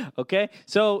know. Okay,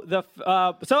 so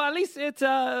so at least it's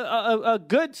a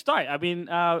good start. I mean,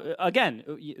 again,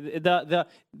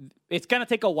 it's gonna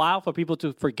take a while for people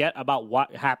to forget about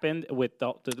what happened with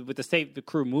the Save the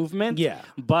Crew movement. Yeah,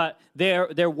 but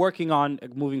they're working on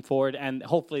moving forward, and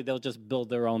hopefully they'll just build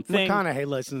their own thing. McConaughey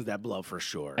listens that blow for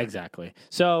sure. Exactly.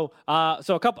 So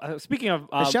a couple. Speaking of,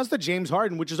 shouts to James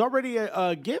Harden, which is already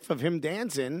a gif of him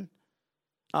dancing.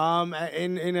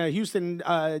 In a Houston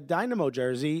Dynamo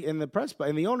jersey in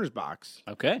the owner's box.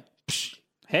 Okay. Psh,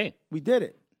 hey, we did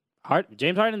it.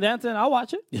 James Harden dancing, I'll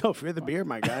watch it. Yo, fear the beer,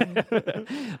 my guy.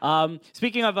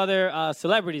 Speaking of other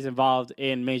celebrities involved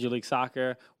in Major League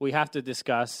Soccer, we have to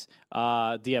discuss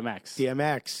DMX.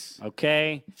 DMX.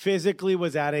 Okay. Physically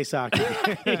was at a soccer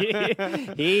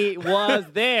game. He was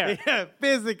there. Yeah,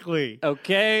 physically.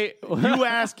 Okay. You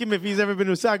ask him if he's ever been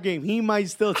to a soccer game, he might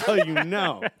still tell you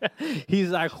no. He's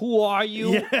like, who are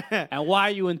you? Yeah. And why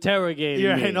are you interrogating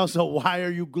me? And also, why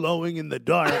are you glowing in the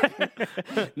dark?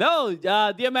 No,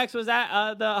 DMX was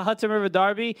at the Hudson River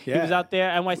Derby. Yeah. He was out there.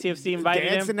 NYCFC invited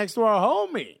him. Dancing next to our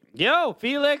homie. Yo,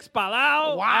 Felix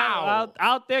Palau. Wow.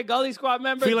 Out there, Gully Squad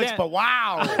member. Felix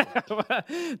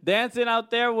Palau. Dancing out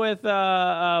there with,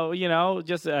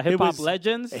 just hip-hop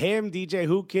legends. Him, DJ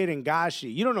Who Kid, and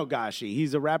Gashi. You don't know Gashi.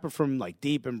 He's a rapper from,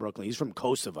 deep in Brooklyn. He's from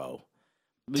Kosovo.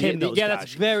 Tim knows Gashi.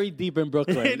 That's very deep in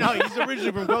Brooklyn. No, he's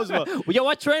originally from Kosovo. Yo,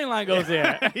 what train line goes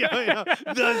there?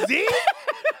 The Z?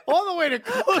 All the way to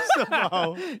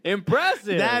Kosovo.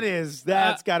 Impressive.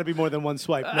 That's got to be more than one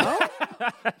swipe, no?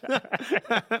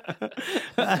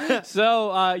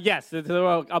 So, yes, there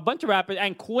were a bunch of rappers,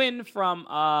 and Quinn from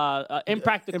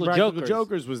Impractical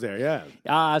Jokers was there,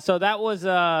 yeah. So that was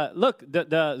look,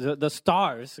 the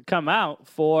stars come out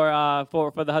for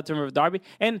the Hudson River Derby,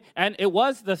 and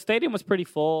the stadium was pretty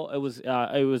full. It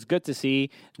was good to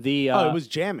see the. It was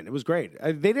jamming. It was great.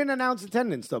 They didn't announce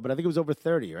attendance though, but I think it was over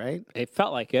 30, right? It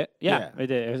felt like it. Yeah. It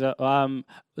did. It was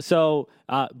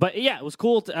but yeah, it was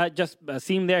cool to just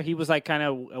see him there. He was kind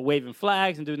of waving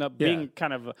flags and doing being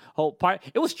kind of a whole part.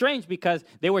 It was strange because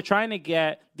they were trying to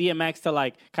get DMX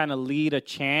to kind of lead a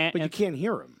chant, but you can't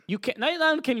hear him. You can't. Not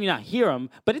only can you not hear him,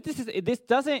 but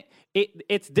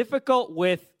it's difficult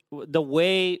with the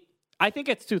way I think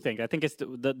it's two things. I think it's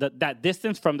that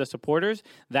distance from the supporters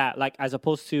that, like, as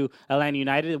opposed to Atlanta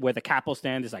United, where the capo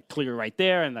stand is like clear right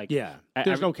there, and like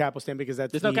there's no capo stand because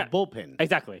that's the bullpen.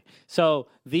 Exactly. So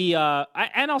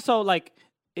and also like.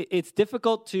 It's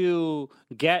difficult to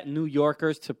get New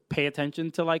Yorkers to pay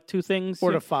attention to like two things.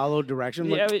 Or to follow direction.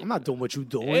 Like, I'm not doing what you're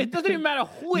doing. It doesn't even matter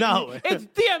who it's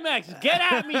DMX. Get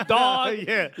at me, dog.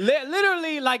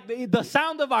 Literally like the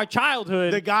sound of our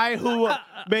childhood. The guy who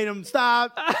made him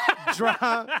stop,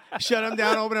 drop, shut him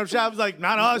down, open up shop was like,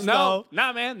 not us, no.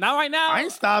 Nah, man. Not right now. I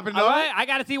ain't stopping, though. All right? I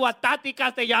got to see what Tati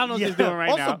Castellanos is doing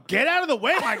right now. Also, get out of the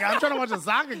way, my guy. I'm trying to watch a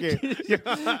soccer game.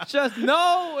 Just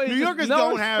no. New Yorkers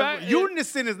don't have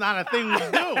unison. Is not a thing we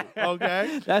do,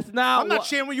 okay? That's not. I'm not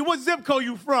sharing with you. What zip code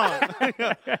you from?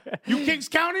 You Kings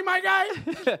County, my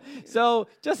guy? So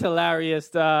just hilarious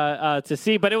to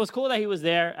see. But it was cool that he was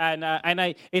there,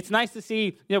 and it's nice to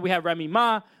see. You know, we had Remy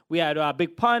Ma. We had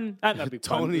Big Pun, not Big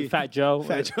Tony, Pun, Fat Joe.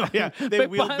 Yeah. They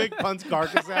wheeled Big Pun's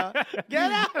carcass out.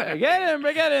 Get out.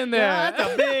 Get in there. Yeah,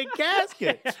 that's a big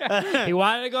casket. He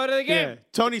wanted to go to the game. Yeah.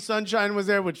 Tony Sunshine was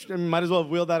there, which might as well have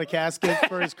wheeled out a casket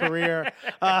for his career.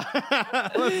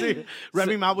 Let's see.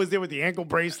 Remy Ma was there with the ankle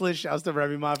bracelet. Shouts to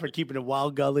Remy Ma for keeping it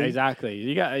wild gully. Exactly.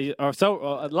 You got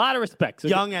a lot of respect. So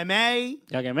Young M.A.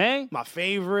 My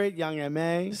favorite, Young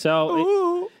M.A.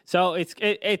 So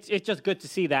it's just good to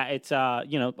see that it's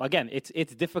again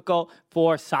it's difficult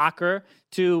for soccer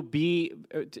to be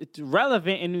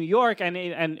relevant in New York,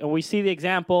 and we see the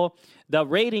example. The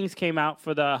ratings came out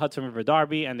for the Hudson River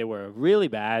Derby, and they were really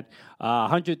bad.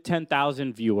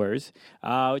 110,000 viewers,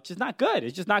 which is not good.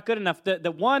 It's just not good enough.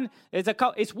 The one is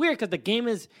it's weird because the game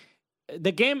is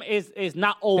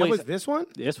not always. That was this one?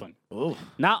 This one. Ooh.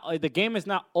 The game is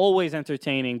not always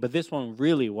entertaining, but this one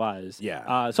really was.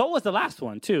 Yeah. So was the last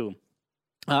one too,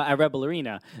 at Rebel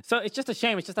Arena. So it's just a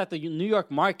shame. It's just that the New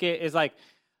York market is like.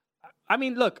 I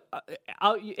mean, look,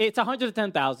 it's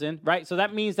 110,000, right? So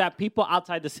that means that people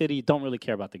outside the city don't really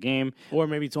care about the game. Or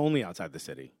maybe it's only outside the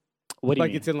city. What do you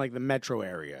mean? Like it's in like the metro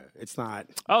area. It's not.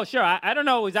 Oh, sure. I don't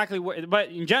know exactly where, but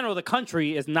in general, the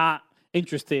country is not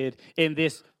interested in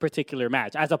this particular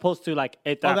match, as opposed to like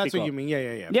that's what you mean.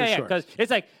 Yeah. Because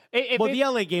it's like the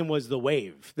LA game was the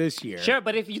wave this year. Sure,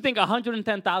 but if you think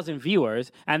 110,000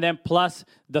 viewers and then plus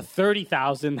the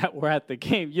 30,000 that were at the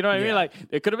game, you know what I mean? Like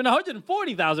it could have been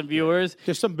 140,000 viewers.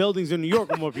 There's some buildings in New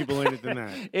York with more people in it than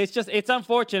that. It's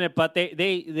unfortunate, but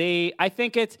they I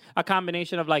think it's a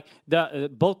combination of like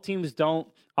both teams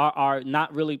are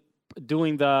not really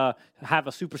doing have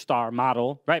a superstar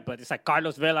model, right? But it's like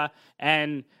Carlos Vela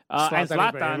and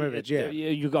Zlatan.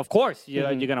 You of course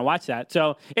you're gonna watch that.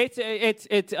 So it's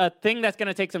a thing that's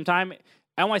gonna take some time.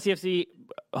 NYCFC,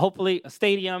 hopefully a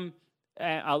stadium,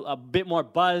 a bit more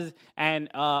buzz, and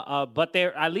but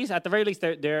they're at the very least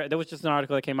there was just an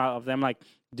article that came out of them like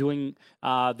doing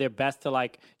their best to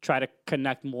like try to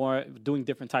connect more, doing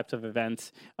different types of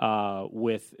events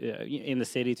with in the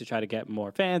city to try to get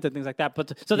more fans and things like that.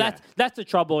 But that's the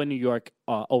trouble in New York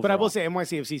overall. But I will say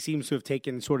NYCFC seems to have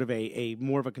taken sort of a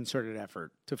more of a concerted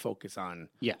effort to focus on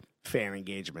fan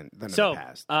engagement than in the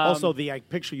past. Also, the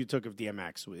picture you took of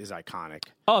DMX is iconic.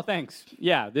 Oh, thanks.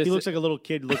 Yeah, he looks like a little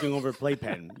kid looking over a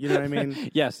playpen. You know what I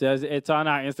mean? Yes, it's on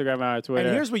our Instagram and our Twitter.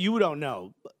 And here's what you don't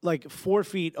know: like 4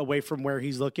 feet away from where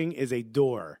he's looking is a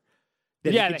door.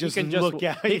 That he can just look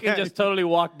at. He can just totally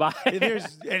walk by.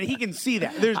 And he can see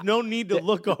that. There's no need to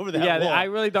look over that wall. I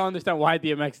really don't understand why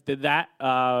DMX did that,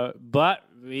 but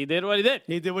he did what he did.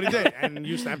 He did what he did, and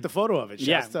you snapped a photo of it.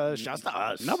 Shouts to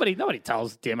us. Nobody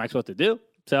tells DMX what to do.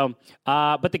 So,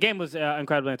 but the game was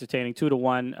incredibly entertaining.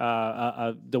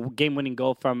 2-1. The game-winning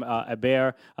goal from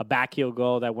Hebert, a backheel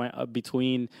goal that went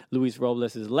between Luis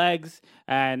Robles' legs,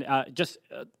 and just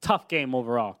a tough game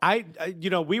overall.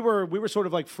 We were sort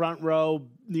of like front row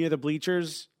near the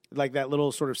bleachers, like that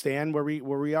little sort of stand where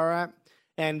we are at,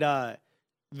 and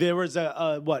there was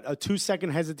a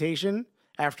 2-second hesitation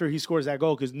after he scores that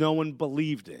goal because no one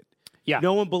believed it. Yeah.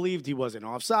 No one believed he wasn't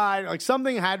offside. Like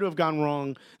something had to have gone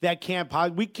wrong.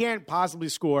 We can't possibly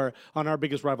score on our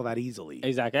biggest rival that easily.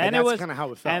 Exactly, and that's kind of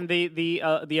how it felt. And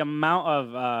the amount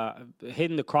of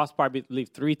hitting the crossbar, I believe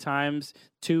 3 times,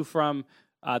 2 from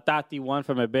Tati, 1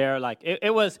 from Hebert. Like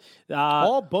it was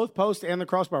both posts and the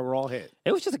crossbar were all hit.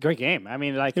 It was just a great game. I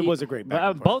mean, like it was a great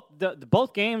back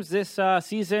both games this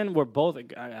season were both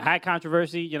had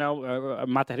controversy. You know,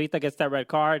 Matarrita gets that red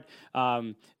card.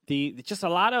 Just a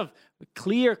lot of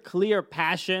clear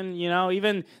passion. You know,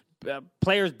 even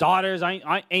players' daughters ain't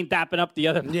dapping up the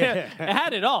other player. Yeah. It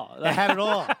had it all. It had it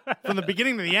all from the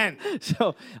beginning to the end.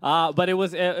 So, but it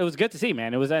was good to see,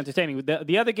 man. It was entertaining.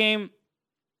 The other game.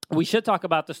 we should talk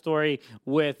about the story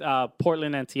with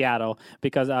Portland and Seattle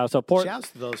because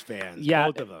shouts to those fans,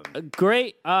 both of them.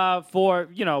 Great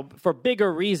for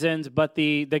bigger reasons, but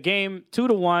the game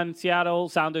 2-1, Seattle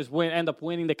Sounders end up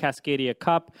winning the Cascadia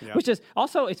Cup, which is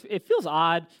also it feels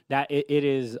odd that it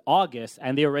is August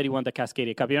and they already won the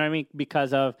Cascadia Cup. You know what I mean?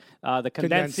 Because of the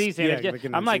condensed season. Yeah,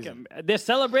 I'm like, they're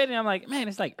celebrating. I'm like, man,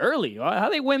 it's like early. How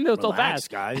they win those so fast,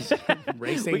 guys?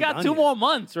 We got 2 more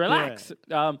months. Relax.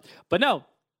 Yeah. But no.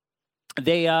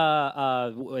 They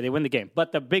win the game.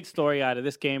 But the big story out of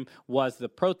this game was the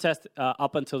protest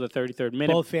up until the 33rd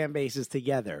minute. Both fan bases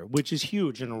together, which is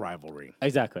huge in a rivalry.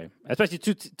 Exactly. Especially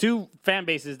two fan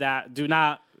bases that do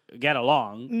not get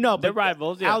along. No, they're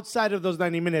rivals. Yeah. Outside of those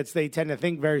 90 minutes, they tend to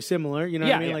think very similar. You know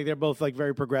what I mean? Yeah. Like they're both like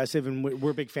very progressive, and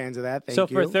we're big fans of that. Thank you.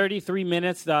 For 33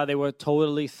 minutes, they were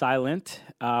totally silent,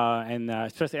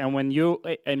 especially when you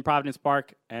in Providence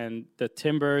Park and the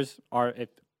Timbers are.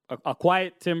 A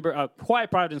quiet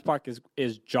Providence Park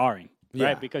is jarring,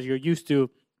 right? Because you're used to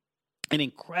an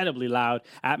incredibly loud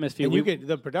atmosphere. And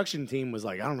the production team was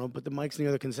like, I don't know, put the mics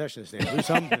near the concession stand, do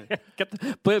something.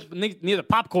 Put near the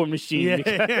popcorn machine.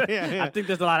 Yeah. I think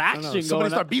there's a lot of action going on. Somebody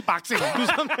start beatboxing.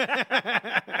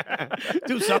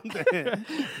 Do something.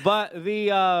 But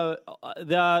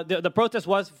the protest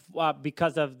was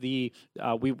because of the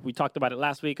we talked about it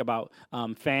last week about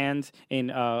fans in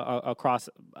across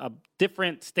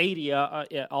different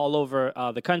stadia all over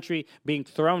the country being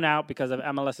thrown out because of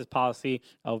MLS's policy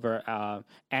over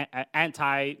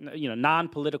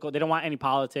non-political. They don't want any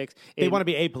politics. They want to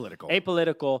be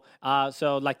apolitical.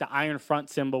 So like the iron front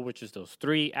symbol, which is those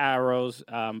 3 arrows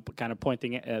kind of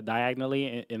pointing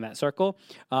diagonally in that circle.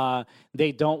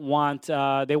 They don't want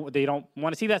they don't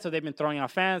want to see that, so they've been throwing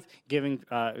out fans, giving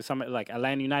some like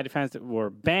Atlanta United fans that were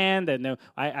banned. And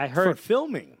I heard for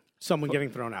filming someone getting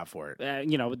thrown out for it.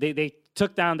 They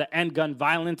took down the end gun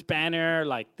violence banner.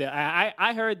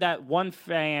 I heard that one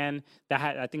fan that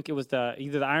had, I think it was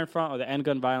either the Iron Front or the end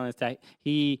gun violence, that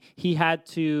he had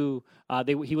to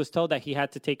he was told that he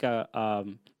had to take a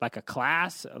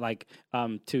class to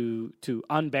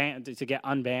unban to get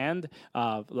unbanned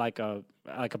like a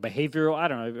behavioral, I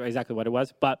don't know exactly what it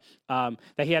was, but that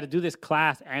he had to do this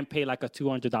class and pay like a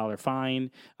 $200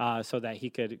 fine so that he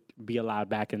could be allowed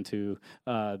back into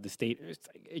the state. It's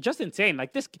just insane.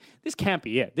 Like this can't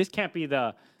be it.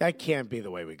 That can't be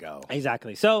the way we go.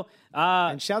 Exactly. So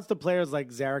and shouts to players like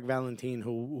Zarek Valentin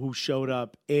who showed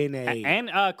up in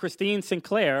and Christine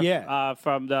Sinclair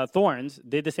from the Thorns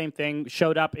did the same thing.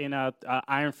 Showed up in a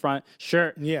Iron Front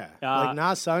shirt. Yeah, like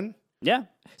nah, son. Yeah.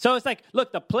 So it's like,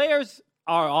 look, the players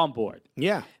are on board.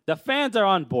 Yeah. The fans are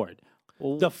on board.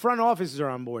 The front offices are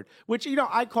on board, which,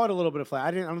 I caught a little bit of flack.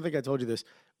 I don't think I told you this.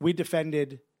 We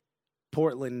defended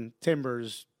Portland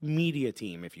Timbers media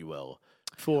team, if you will.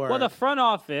 Well, the front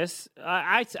office,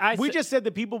 we just said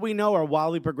the people we know are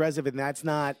wildly progressive, and that's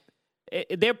not.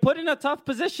 They're put in a tough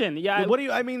position. Yeah. What do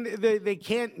you? I mean, they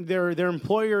can't. Their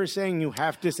employer is saying you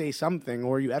have to say something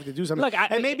or you have to do something. Look,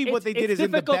 and maybe what they did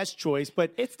isn't the best choice,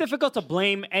 but it's difficult to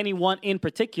blame anyone in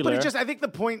particular. But I think the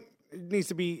point needs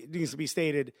to be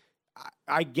stated.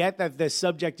 I get that the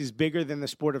subject is bigger than the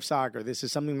sport of soccer. This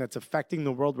is something that's affecting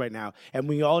the world right now, and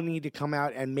we all need to come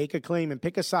out and make a claim and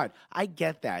pick a side. I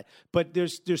get that, but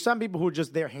there's some people who are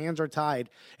just their hands are tied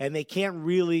and they can't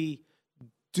really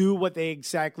do what they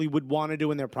exactly would want to do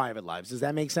in their private lives. Does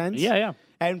that make sense? Yeah.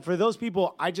 And for those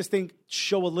people, I just think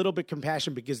show a little bit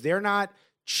compassion because they're not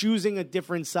choosing a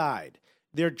different side.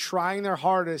 They're trying their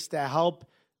hardest to help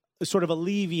sort of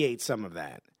alleviate some of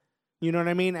that. You know what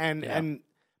I mean? And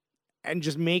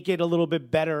just make it a little bit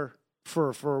better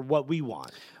for what we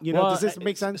want. Does this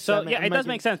make sense? So it does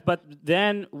make sense. But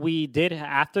then we did,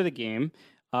 after the game,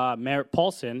 Merritt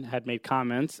Paulson had made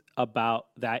comments about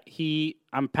that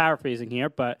I'm paraphrasing here,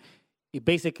 but he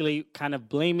basically kind of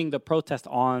blaming the loss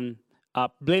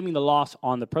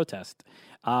on the protest.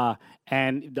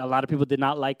 And a lot of people did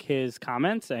not like his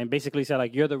comments and basically said,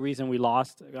 like, you're the reason we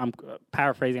lost. I'm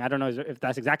paraphrasing. I don't know if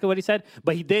that's exactly what he said,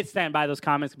 but he did stand by those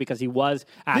comments because he was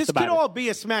asked about it. This could all be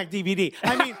a Smack DVD.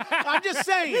 I mean, I'm just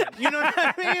saying. You know what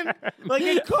I mean? Like,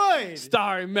 it could.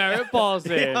 Starring Merritt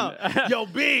Paulson. Yo,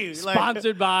 B.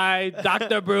 Sponsored by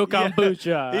Dr. Brew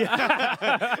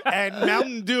Kombucha. And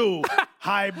Mountain Dew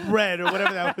Hybrid or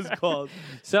whatever that was called.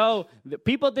 So the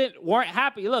people weren't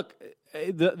happy. Look,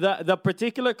 the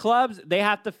particular clubs, they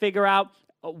have to figure out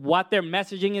what their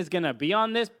messaging is going to be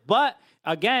on this. But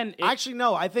again, actually,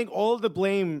 no. I think all of the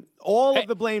blame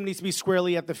needs to be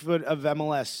squarely at the foot of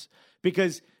MLS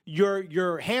because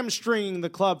you're hamstringing the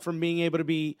club from being able to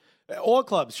be all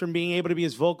clubs from being able to be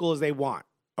as vocal as they want.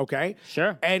 Okay?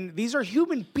 Sure. And these are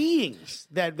human beings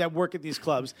that work at these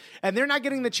clubs, and they're not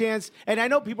getting the chance. And I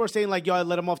know people are saying, like, yo, I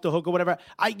let them off the hook or whatever.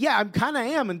 I kind of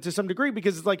am, and to some degree,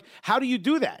 because it's like, how do you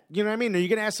do that? You know what I mean? Are you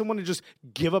going to ask someone to just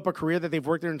give up a career that they've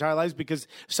worked their entire lives because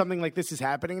something like this is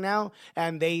happening now,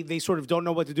 and they sort of don't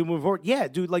know what to do moving forward? Yeah,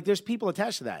 dude, like, there's people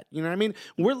attached to that. You know what I mean?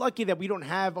 We're lucky that we don't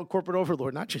have a corporate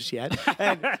overlord, not just yet,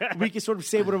 and we can sort of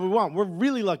say whatever we want. We're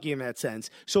really lucky in that sense.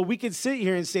 So we could sit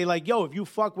here and say, like, yo, if you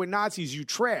fuck with Nazis, you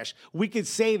trash. We could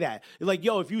say that. Like,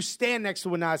 yo, if you stand next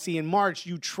to a Nazi in March,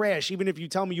 you trash. Even if you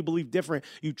tell me you believe different,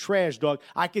 you trash, dog.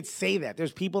 I could say that.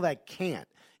 There's people that can't.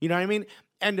 You know what I mean?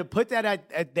 And to put that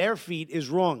at their feet is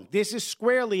wrong. This is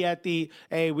squarely at the,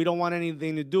 hey, we don't want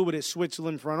anything to do with it,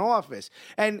 Switzerland front office.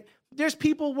 And there's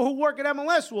people who work at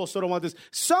MLS who also don't want this.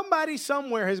 Somebody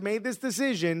somewhere has made this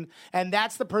decision, and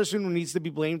that's the person who needs to be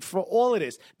blamed for all of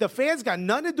this. The fans got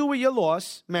nothing to do with your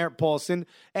loss, Merritt Paulson.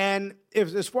 And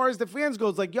as far as the fans go,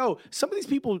 it's like, yo, some of these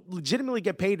people legitimately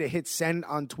get paid to hit send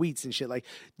on tweets and shit. Like,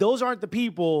 those aren't the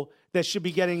people that should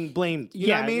be getting blamed. You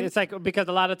know what I mean? It's like, because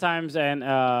a lot of times,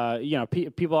 and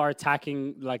people are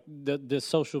attacking like the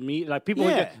social media, like people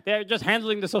they're just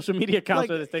handling the social media accounts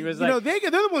of this thing. It's they're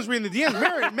the ones reading the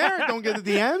DMs. Merritt don't get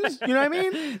the DMs. You know what I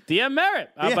mean? DM Merritt,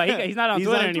 but he's not on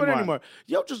Twitter anymore.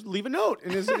 Yo, just leave a note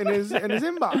in his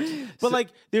inbox. But like,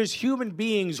 there's human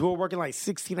beings who are working like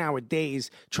 16-hour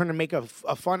days trying to make a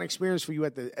fun experience for you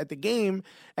at the game,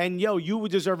 and yo, you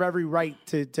would deserve every right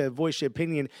to voice your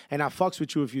opinion, and I fucks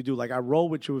with you if you do. Like, I roll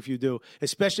with you if you do,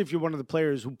 especially if you're one of the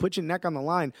players who put your neck on the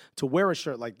line to wear a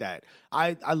shirt like that.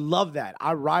 I love that.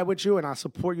 I ride with you, and I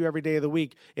support you every day of the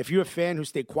week. If you're a fan who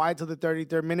stayed quiet till the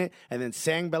 33rd minute and then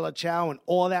sang Bella Ciao and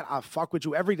all that, I fuck with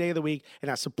you every day of the week, and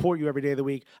I support you every day of the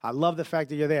week. I love the fact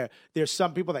that you're there. There's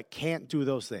some people that can't do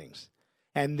those things,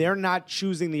 and they're not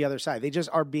choosing the other side. They just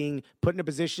are being put in a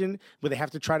position where they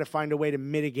have to try to find a way to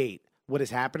mitigate what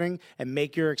is happening and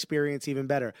make your experience even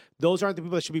better. Those aren't the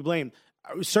people that should be blamed.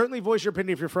 Certainly voice your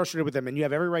opinion if you're frustrated with them, and you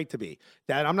have every right to be.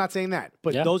 That I'm not saying that,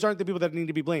 but those aren't the people that need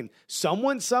to be blamed.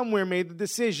 Someone somewhere made the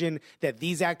decision that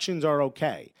these actions are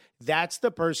okay. That's the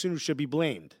person who should be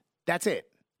blamed. That's it.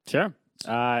 Sure.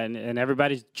 And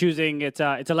everybody's choosing. It's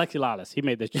Alexi Lalas. He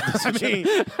made this decision.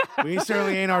 I mean, we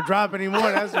certainly ain't our drop anymore.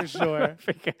 That's for sure.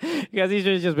 Because he's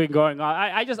just been going on.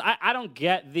 I don't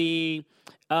get the.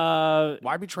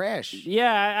 Why be trash?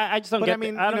 Yeah, I just don't get.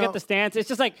 I don't get the stance. It's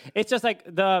just like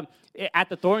the at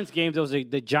the Thorns games there was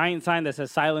the giant sign that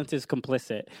says "Silence is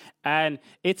complicit," and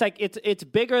it's like it's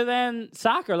bigger than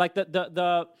soccer. Like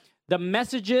the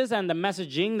messages and the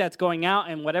messaging that's going out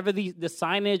and whatever the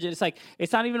signage, it's like,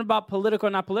 it's not even about political or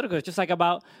not political. It's just like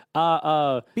about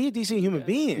be a decent human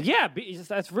being. Yeah,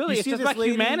 that's really, it's just about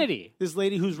humanity. This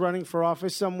lady who's running for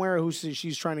office somewhere, who says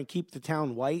she's trying to keep the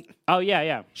town white. Oh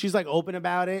yeah. She's like open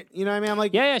about it. You know what I mean? I'm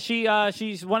like, yeah.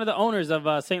 She's one of the owners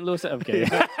of St. Louis. Okay.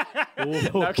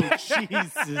 Okay.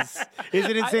 Jesus. Is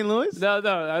it in St. Louis? No.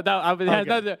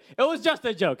 It was just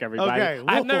a joke, everybody. Okay.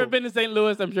 I've never been to St.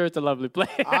 Louis. I'm sure it's a lovely place.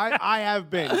 I have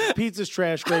been. Pizza's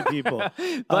trash, great people.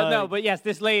 But yes,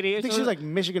 this lady. I think she's like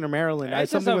Michigan or Maryland.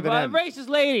 It's something just with an M. Racist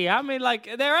lady. I mean, like,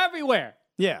 they're everywhere.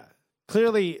 Yeah.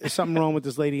 Clearly, something wrong with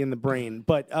this lady in the brain.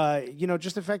 But,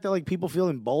 just the fact that, like, people feel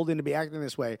emboldened to be acting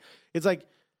this way. It's like,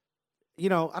 I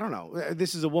don't know.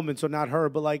 This is a woman, so not her.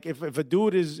 But, like, if a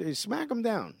dude is smack him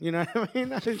down. You know what I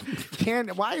mean?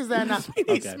 Why is that not? We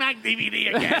need Smack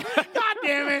DVD again. God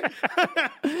damn it.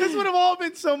 This would have all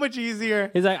been so much easier.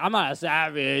 He's like, I'm not a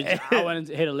savage. I wouldn't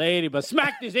hit a lady, but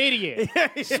smack this idiot.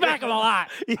 Smack him a lot.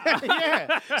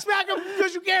 Yeah. Smack him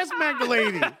because you can't smack the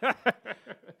lady.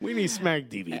 We need Smack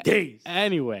DVDs.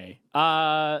 Anyway,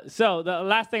 so the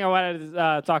last thing I wanted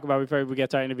to talk about before we get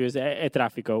to our interview is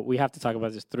Tráfico. We have to talk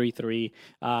about this 3-3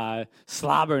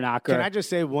 slobber knocker. Can I just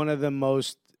say one of the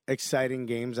most exciting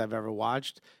games I've ever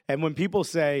watched? And when people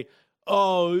say,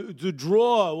 oh, it's a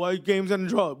draw, why games on a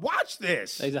draw? Watch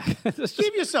this. Exactly.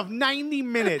 Give yourself 90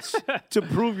 minutes to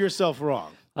prove yourself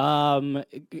wrong.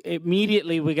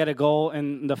 Immediately we get a goal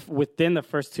within the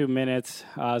first 2 minutes.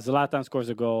 Zlatan scores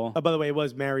a goal. Oh, by the way, it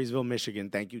was Marysville, Michigan.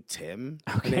 Thank you, Tim.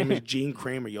 Okay. Her name is Jean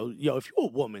Kramer. Yo, if you're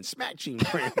a woman, smack Jean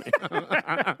Kramer.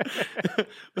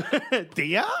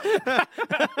 Dia?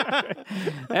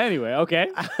 Anyway, okay.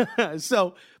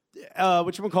 So,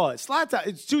 whatchamacallit? Zlatan,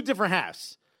 it's two different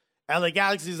halves. LA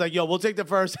Galaxy's like, yo, we'll take the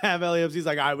first half. LAFC's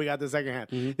like, all right, we got the second half.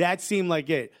 Mm-hmm. That seemed like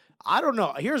it. I don't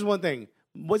know. Here's one thing.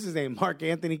 What's his name? Mark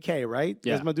Anthony K, right?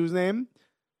 Yeah. That's my dude's name.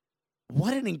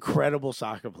 What an incredible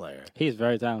soccer player. He's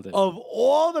very talented. Of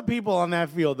all the people on that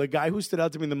field, the guy who stood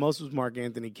out to me the most was Mark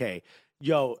Anthony K.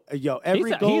 Yo,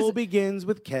 every goal begins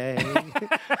with K.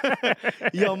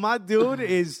 Yo, my dude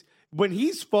is when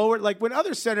he's forward, like when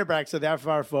other center backs are that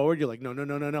far forward, you're like,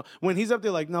 no. When he's up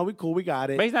there, like, no, we cool, we got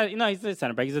it. But he's not. No, he's a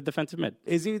center back. He's a defensive mid.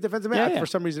 Is he a defensive mid? Yeah. For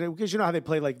some reason, because you know how they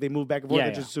play, like they move back and forth.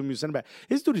 They just assume he's center back.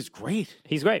 This dude is great.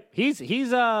 He's great. He's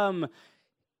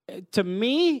to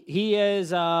me, he is.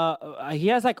 He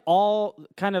has like all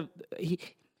kind of he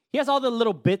has all the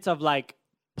little bits of like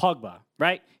Pogba,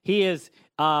 right? He is.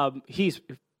 He's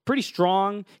pretty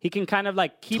strong. He can kind of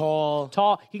like keep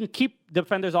tall. He can keep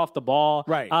defenders off the ball.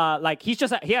 Right. Like he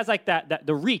has like that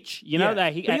the reach, you know,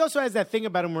 that he. But he also has that thing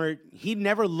about him where he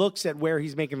never looks at where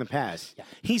he's making the pass. Yeah.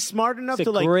 He's smart enough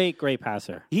to like great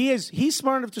passer. He's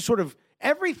smart enough to sort of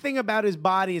everything about his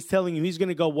body is telling you he's going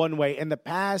to go one way, and the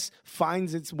pass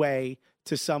finds its way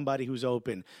to somebody who's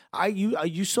open.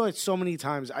 You saw it so many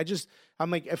times. I'm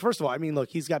like, first of all, I mean,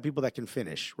 look, he's got people that can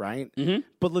finish, right? Mm-hmm.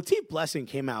 But Latif Blessing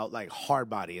came out like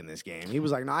hard body in this game. He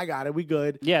was like, no, I got it. We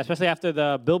good. Yeah, especially after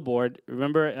the billboard.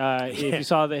 Remember, if you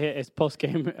saw his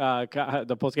post-game,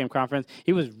 the post-game conference,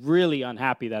 he was really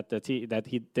unhappy that they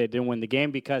didn't win the game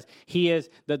because he is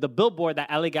the billboard that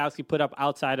LA Galaxy put up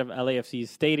outside of LAFC's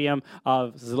stadium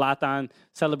of Zlatan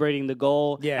celebrating the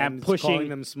goal and pushing calling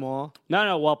them small.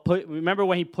 No. Well, remember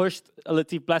when he pushed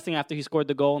Latif Blessing after he scored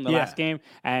the goal in the last game,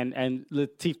 and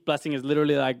Latif Blessing is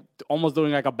literally like almost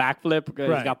doing like a backflip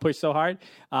because he got pushed so hard.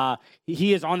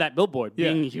 He is on that billboard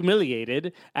being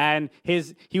humiliated, and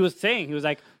he was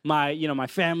like, my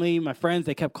family, my friends,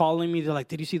 they kept calling me. They're like,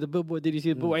 did you see the billboard? Did you see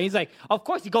the billboard? And he's like, of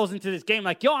course he goes into this game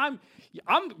like, yo, I'm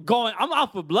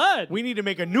out for blood. We need to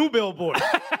make a new billboard.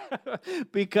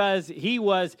 Because he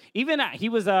was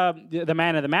the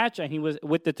man of the match, and he was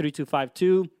with the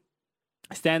 3-2-5-2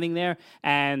 standing there.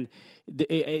 And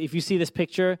if you see this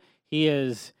picture,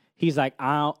 he's like,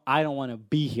 I don't want to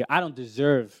be here. I don't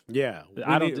deserve. Yeah.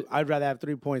 I'd rather have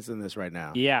 3 points than this right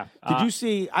now. Yeah. Did you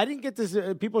see? I didn't get this.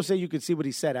 People say you could see what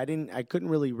he said. I couldn't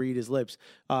really read his lips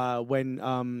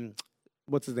when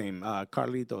what's his name?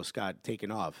 Carlitos got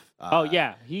taken off.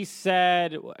 He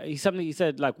said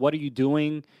like, "What are you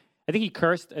doing?" I think he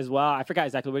cursed as well. I forgot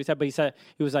exactly what he said, but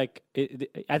he was like,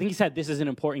 I think he said, "This is an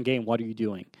important game. What are you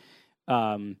doing?"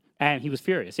 And he was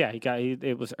furious. Yeah,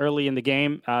 it was early in the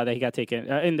game that he got taken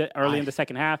in the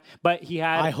second half. But he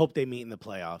had. I hope they meet in the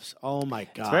playoffs. Oh my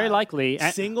god, it's very likely.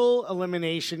 Single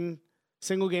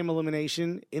game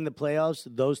elimination in the playoffs.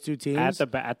 Those two teams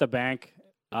at the bank.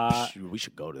 We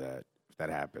should go to that. That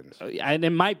happens,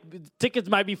 and tickets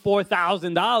might be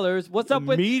 $4,000. What's up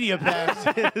with media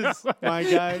passes, my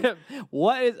guy?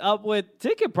 What is up with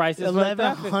ticket prices?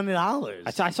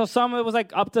 $1,100. I saw some. It was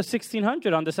like up to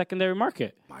 $1,600 on the secondary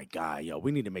market. My guy, yo,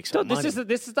 we need to make some money.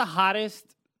 This is the hottest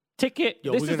ticket.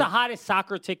 This is the hottest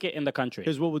soccer ticket in the country.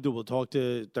 Here's what we'll do. We'll talk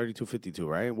to 3252,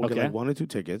 right? We'll get like 1 or 2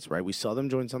 tickets, right? We sell them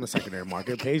joints on the secondary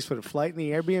market. Pays for the flight and the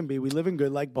Airbnb. We live in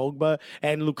good like Pogba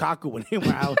and Lukaku when they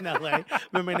were out in L.A.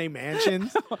 Remember in their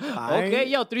mansions? Okay,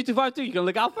 yo, 3252. You can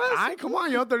look out for us? All right, come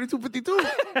on, yo,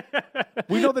 3252.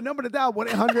 We know the number to dial,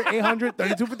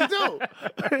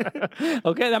 1-800-800-3252.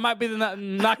 Okay, that might be the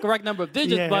not correct number of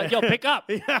digits, but yo, pick up.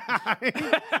 No,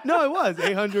 it was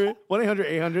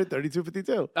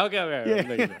 1-800-800-3252. Okay.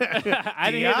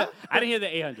 I didn't hear the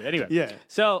 800. Anyway. Yeah.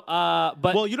 So,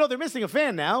 but well, they're missing a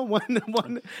fan now.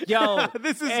 Yo,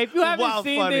 this is if you haven't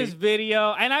seen funny. this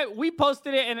video, and we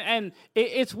posted it, and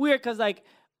it's weird because like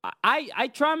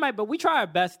we try our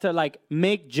best to like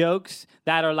make jokes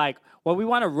that are like, well, we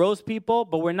want to roast people,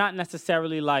 but we're not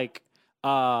necessarily like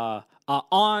on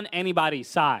anybody's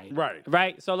side.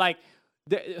 Right. So like.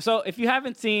 So if you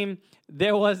haven't seen,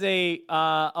 there was a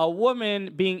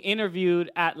woman being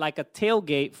interviewed at like a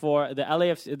tailgate for the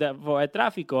LAFC for El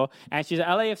Tráfico, and she's an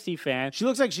LAFC fan. She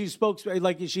looks like she spoke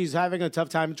like she's having a tough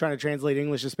time trying to translate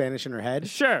English to Spanish in her head.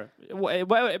 Sure,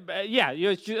 yeah.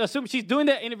 You assume she's doing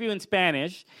the interview in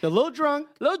Spanish. A little drunk.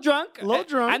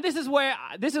 And this is where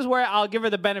I'll give her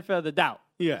the benefit of the doubt.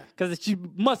 Yeah, because she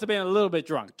must have been a little bit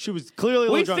drunk. She was clearly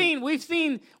a little drunk.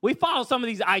 We follow some of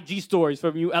these IG stories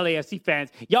from you LAFC fans.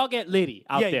 Y'all get litty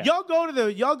out there. Y'all go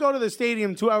to the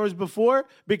stadium 2 hours before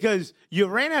because you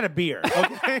ran out of beer,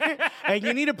 okay? And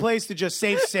you need a place to just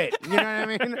safe sit. You know what I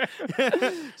mean?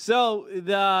 So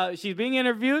she's being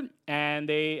interviewed, and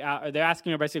they're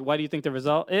asking her basically, what do you think the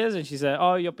result is? And she said,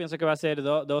 yo pienso que va a ser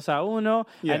 2-1,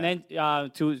 and then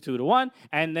 2-1,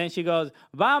 and then she goes,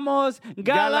 vamos,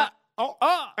 Gala.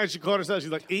 And she caught herself. She's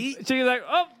like, eat. She was like,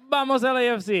 vamos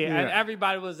LAFC. Yeah. And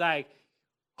everybody was like,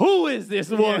 who is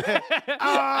this woman?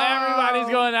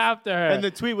 Everybody's going after her. And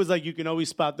the tweet was like, you can always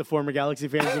spot the former Galaxy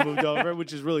fans who moved over,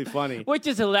 which is really funny. Which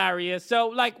is hilarious. So,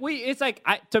 like,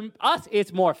 to us,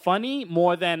 it's more funny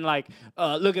more than, like,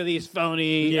 look at these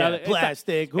phony.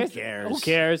 Plastic. Who cares? Who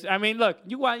cares? I mean, look,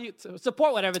 you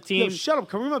support whatever team. Yo, shut up.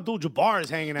 Kareem Abdul-Jabbar is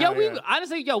hanging out here.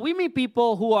 Honestly, we meet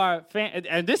people who are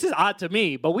and this is odd to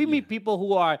me, but we meet people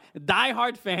who are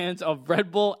diehard fans of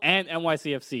Red Bull and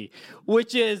NYCFC,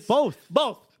 which is both.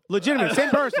 Legitimate, same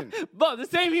person. Both, the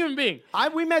same human being.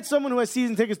 We met someone who has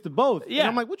season tickets to both. Yeah. And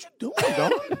I'm like, what you doing,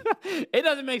 dog? It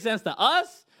doesn't make sense to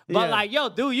us. But, like, yo,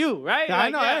 do you, right? Yeah, like, I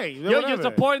know. Yeah. Hey, You're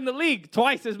supporting the league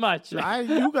twice as much.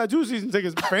 You got 2 season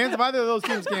tickets. Fans of either of those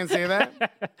teams can't say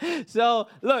that. So,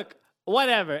 look,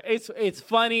 whatever. It's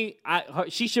funny.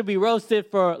 She should be roasted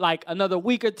for, like, another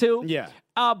week or two. Yeah.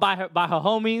 By her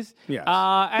homies. Yeah.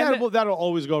 That'll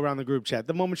always go around the group chat.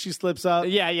 The moment she slips up.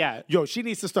 Yeah. Yo, she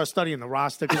needs to start studying the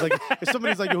roster. Because, like, if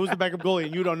somebody's like, who's the backup goalie?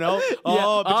 And you don't know.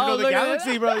 Oh, but you know the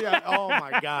Galaxy, bro. Yeah. Oh,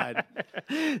 my God.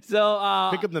 So.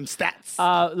 Pick up them stats.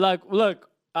 Look.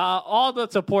 All the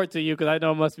support to you, because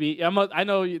I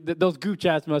know those group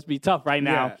chats must be tough right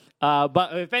now. Yeah.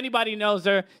 But if anybody knows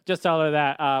her, just tell her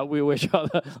that we wish her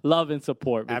the love and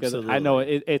support, because Absolutely. I know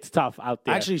it's tough out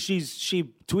there. Actually, she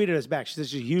tweeted us back. She says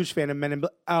she's a huge fan of Men in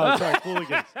Black. Oh, sorry,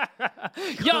 Hooligans.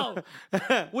 Yo,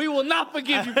 we will not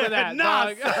forgive you for that.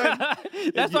 Nah, dog.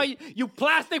 That's why you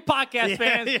plastic podcast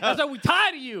fans. Yeah. That's why we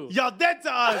tired of you. Y'all dead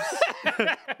to us.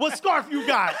 What scarf you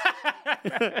got?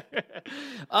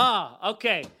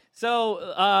 Okay. So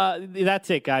that's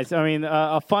it, guys. I mean,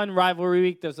 a fun rivalry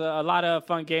week. There's a lot of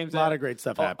fun games. A lot of great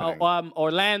stuff happening.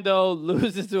 Orlando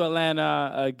loses to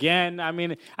Atlanta again. I mean,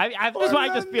 this is why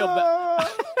I just feel bad.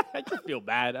 I just feel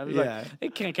bad. I was like, they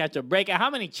can't catch a break. How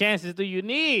many chances do you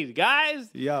need, guys?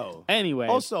 Yo. Anyway.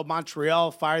 Also,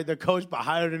 Montreal fired their coach but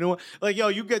hired a new one. Like, yo,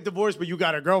 you get divorced, but you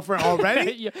got a girlfriend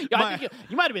already? I think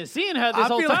you might have been seeing her this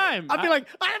whole time. I feel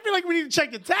like we need to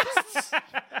check your texts.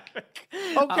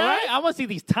 Okay? All right? I want to see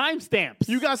these timestamps.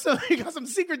 You got some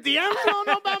secret DMs you don't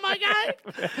know about, my guy?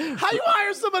 How you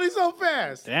hire somebody so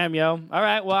fast? Damn, yo. All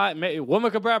right, well,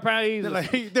 Woman Cabrera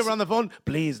apparently... They were on the phone.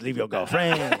 Please leave your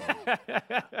girlfriend.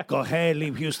 Go ahead,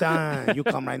 leave Houston. You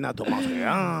come right now to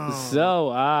Montreal.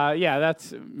 So,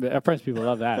 that's... French people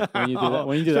love that. When you do that,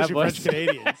 when you do that voice. French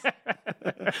Canadians.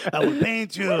 I will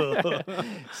paint you.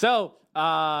 So,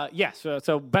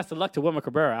 so best of luck to Woman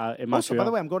Cabrera in Montreal. Also, by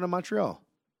the way, I'm going to Montreal.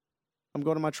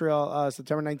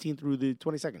 September 19th through the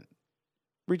 22nd.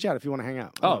 Reach out if you want to hang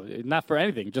out. Oh, not for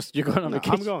anything. Just you're going on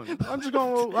vacation. I'm going. I'm just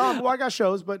going. Well, I got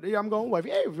shows, but I'm going with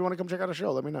wife. Hey, if you want to come check out a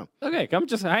show, let me know. Okay, come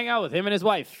just hang out with him and his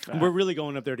wife. We're really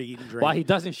going up there to eat and drink. Why he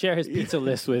doesn't share his pizza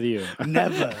list with you?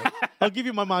 Never. I'll give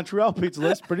you my Montreal pizza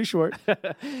list. Pretty short.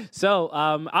 So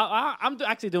I'm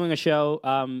actually doing a show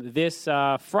this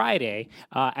Friday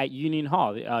at Union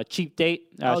Hall. Cheap Date,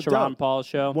 Sharon Paul's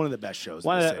show. One of the best shows.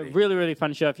 One in the of the city. really, really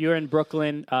fun show. If you're in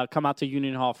Brooklyn, come out to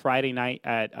Union Hall Friday night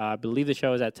at I believe the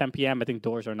show is at 10 p.m. I think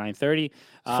doors are 9:30.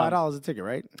 $5 a ticket,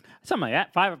 right? Something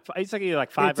like that. It's like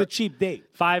five. It's a cheap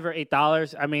date. $5 or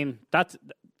 $8. I mean, that's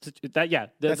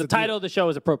the title of the show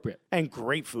is appropriate. And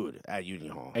great food at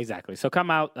Union Hall. Exactly. So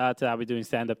come out I'll be doing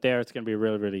stand-up there. It's going to be a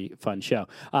really, really fun show.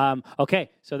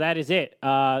 Okay, so that is it.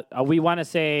 We want to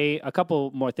say a couple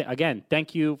more things. Again,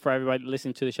 thank you for everybody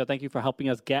listening to the show. Thank you for helping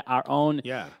us get our own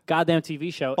goddamn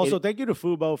TV show. Also, thank you to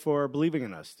Fubo for believing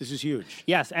in us. This is huge.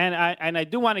 Yes, and I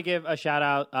do want to give a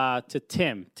shout-out to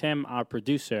Tim, our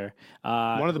producer.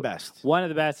 One of the best. One of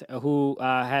the best, who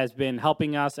has been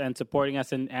helping us and supporting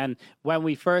us. And when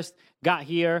we first got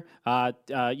here,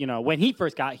 when he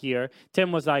first got here,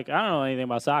 Tim was like, I don't know anything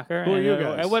about soccer. Who are you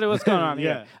guys? What's going on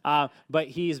here? But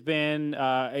he's been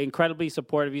incredibly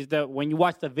supportive. When you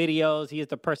watch the videos, he is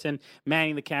the person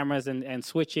manning the cameras and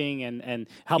switching and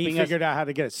helping us. He figured out how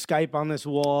to get a Skype on this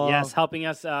wall. Yes, helping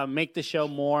us make the show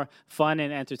more fun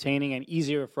and entertaining and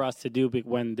easier for us to do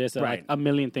when there's like a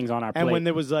million things on our plate. And when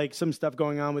there was like some stuff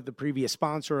going on with the previous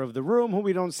sponsor of the room, who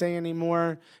we don't say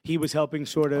anymore, he was helping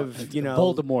sort of,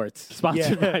 Voldemort.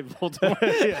 Sponsored by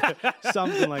Voldemort.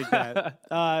 Something like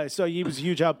that. So he was a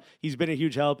huge help. He's been a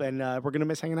huge help, and we're going to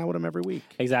miss hanging out with him every week.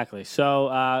 Exactly.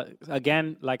 So,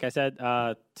 again, like I said,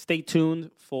 stay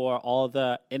tuned for all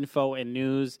the info and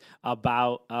news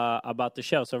about the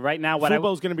show. So right now,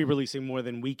 Fubo's going to be releasing more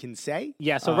than we can say.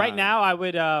 Yeah, so right now, I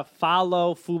would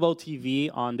follow Fubo TV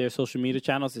on their social media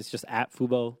channels. It's just at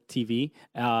Fubo TV.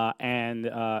 And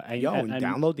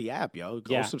download the app, yo.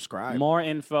 Go subscribe. More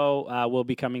info will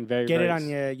be coming very, get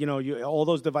very it on all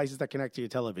those devices that connect to your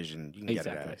television. You can get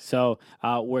it at. So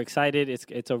we're excited.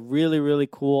 It's a really, really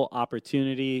cool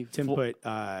opportunity. Tim put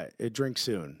drink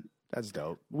soon. That's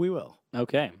dope. We will.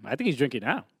 Okay. I think he's drinking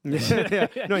now. Yeah.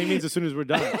 No, he means as soon as we're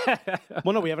done.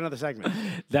 Well, no, we have another segment.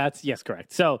 Yes,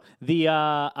 correct. So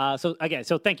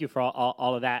so thank you for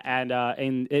all of that,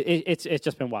 and it's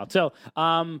just been wild. So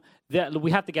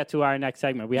we have to get to our next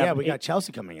segment. We got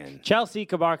Chelsea coming in. Chelsea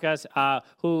Cabarcas,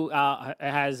 who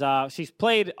has she's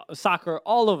played soccer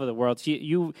all over the world.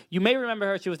 You may remember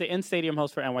her. She was the in-stadium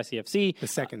host for NYCFC. The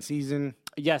second season.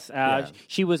 Yes,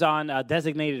 she was on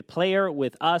Designated Player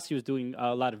with us. She was doing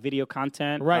a lot of video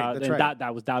content. Right, that's right.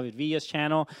 That was David Villa's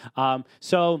channel.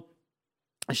 So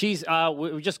she's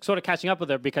we're just sort of catching up with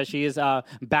her because she is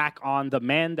back on the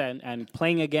mend and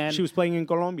playing again. She was playing in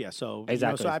Colombia, so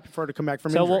exactly. So I prefer to come back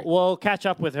from injury. So we'll catch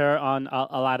up with her on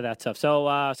a lot of that stuff.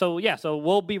 So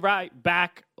we'll be right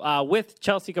back with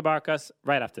Chelsea Cabarcas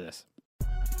right after this.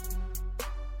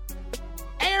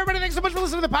 Hey, everybody, thanks so much for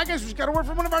listening to the podcast. We just got a word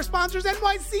from one of our sponsors,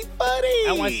 NYC Footy.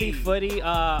 NYC Footy,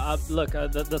 look,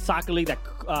 the soccer league that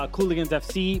Cooligans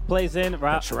FC plays in.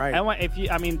 Right? That's right.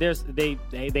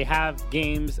 They have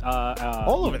games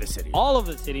all over the city. All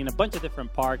over the city in a bunch of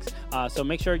different parks. So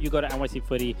make sure you go to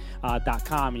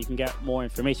nycfooty.com and you can get more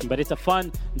information. But it's a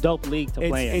fun, dope league to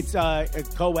play in. It's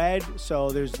co-ed, so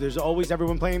there's always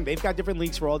everyone playing. They've got different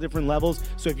leagues for all different levels.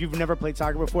 So if you've never played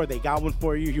soccer before, they got one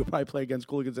for you. You'll probably play against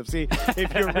Cooligans FC.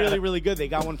 If you're really, really good, they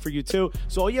got one for you too.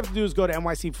 So all you have to do is go to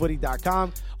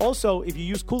nycfooty.com. Also, if you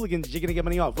use Cooligans, you're going to get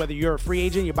money off. Whether you're a free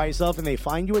agent, you're by yourself, and they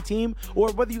find you a team,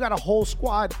 or whether you got a whole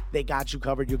squad, they got you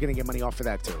covered. You're going to get money off for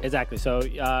that too. Exactly. So,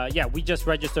 we just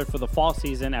registered for the fall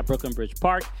season at Brooklyn Bridge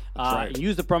Park. Right.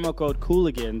 Use the promo code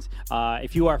Cooligans.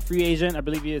 If you are a free agent, I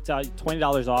believe it's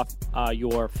 $20 off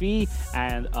your fee,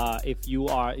 and if you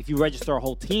register a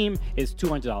whole team, it's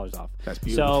 $200 off. That's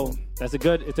beautiful. So it's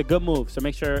a good move. So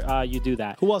make sure you do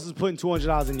that. Who else is putting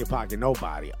 $200 in your pocket?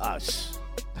 Nobody. Us.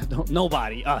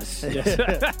 Nobody, us.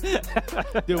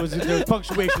 There was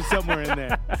punctuation somewhere in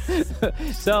there.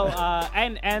 So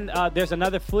there's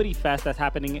another Footy Fest that's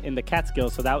happening in the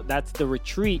Catskills. So that's the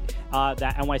retreat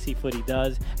that NYC Footy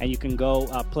does, and you can go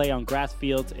play on grass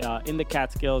fields in the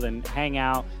Catskills and hang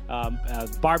out,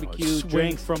 barbecue, swing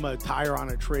drinks from a tire on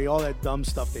a tree, all that dumb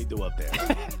stuff they do up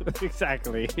there.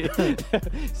 Exactly.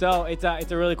 So it's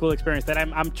a really cool experience that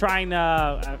I'm trying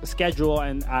to schedule,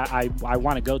 and I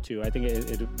want to go to. I think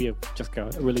it'll be just a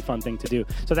really fun thing to do.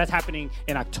 So that's happening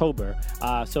in October.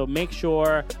 So make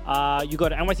sure you go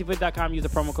to nycfooty.com, use the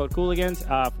promo code Cooligans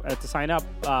to sign up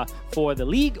for the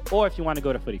league, or if you want to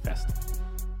go to Footy Fest.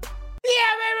 Yeah,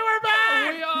 baby, we're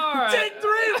back. We are. Take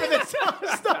 3 for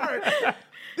the start.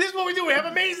 This is what we do. We have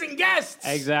amazing guests.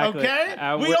 Exactly.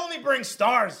 Okay? We only bring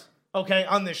stars. Okay,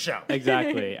 on this show.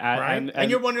 Exactly. Right?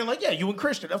 And you're wondering, like, yeah, you and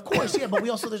Christian. Of course, yeah, but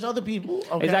there's other people.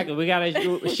 Okay? Exactly. We got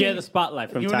to share the spotlight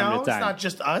from time to time. It's not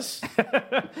just us.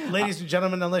 Ladies and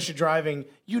gentlemen, unless you're driving,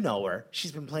 you know her.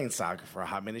 She's been playing soccer for a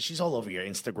hot minute. She's all over your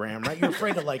Instagram, right? You're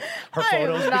afraid of, like, her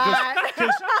photos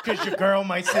because your girl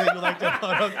might say that you like their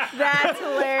photos. That's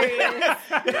hilarious.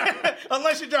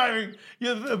 Unless you're driving,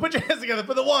 you put your hands together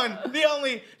for the one, the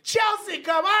only, Chelsea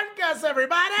Cabarcas,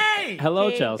 everybody! Hello,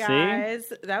 hey, Chelsea.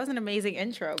 Guys. That was an amazing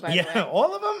intro, by the way.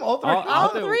 All of them? All 3? All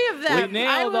 3 of them. We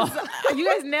nailed you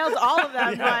guys nailed all of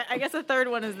them, but I guess the third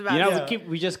one is the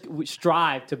best. We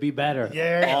strive to be better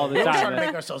all the We're time. trying to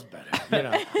make ourselves better.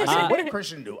 I say, what did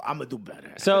Christian do? I'm going to do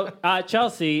better. So,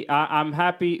 Chelsea, I'm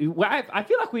happy. I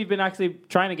feel like we've been actually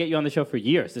trying to get you on the show for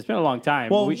years. It's been a long time.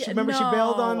 Well, remember she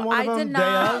bailed on one of them? I did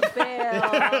not bail.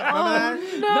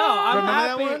 I'm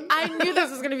happy. I knew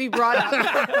this was going to be brought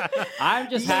up. I'm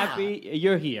just happy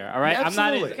you're here, all right?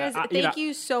 Absolutely. Guys, thank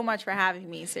you so much for having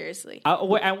me, seriously.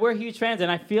 And we're huge fans,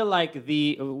 and I feel like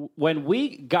when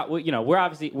we got,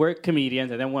 we're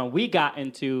comedians, and then when we got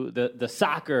into the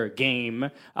soccer game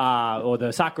or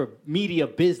the soccer media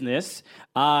business,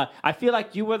 I feel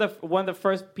like you were one of the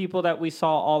first people that we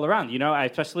saw all around,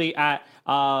 especially at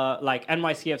like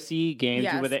NYCFC games.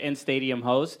 Yes. You were the in-stadium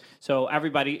host, so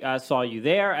everybody saw you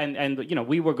there, and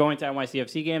we were going to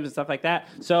NYCFC games and stuff like that.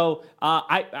 So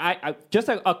I just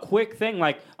a quick thing,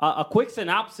 like a quick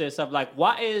synopsis of like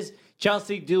what is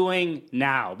Chelsea doing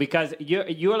now? Because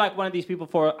you're like one of these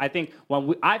people. I think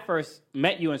when I first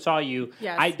met you and saw you,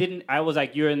 yes. I was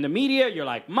like, you're in the media, you're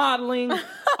like modeling, soccer.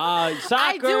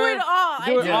 I do it all. I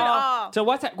do it all. So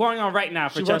what's going on right now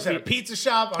for She Chelsea? works at a pizza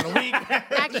shop on a week.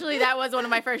 Actually, that was one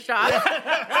of my first jobs.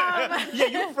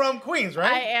 You're from Queens,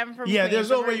 right? I am from Queens. Yeah,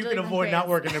 there's no way you originally can from avoid not Queens.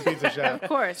 working in a pizza shop. Of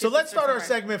course. So let's start our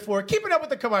segment for Keeping Up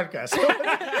with the Cabarcas.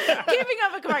 Keeping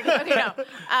up with Cabarcas. Okay, no.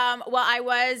 Well, I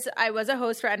was a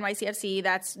host for NYCFC.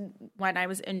 That's when I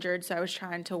was injured, so I was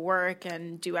trying to work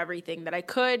and do everything that I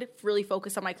could, really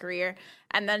focus on my career.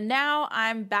 And then now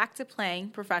I'm back to playing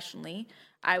professionally.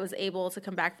 I was able to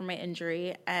come back from my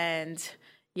injury. And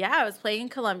yeah, I was playing in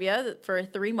Colombia for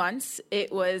 3 months.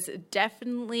 It was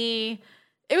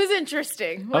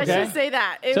interesting. Let's just say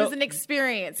that. It was an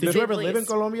experience. Did you ever live in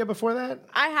Colombia before that?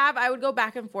 I have. I would go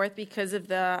back and forth because of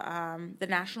the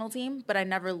national team, but I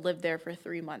never lived there for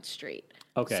 3 months straight.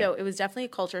 Okay. So it was definitely a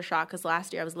culture shock because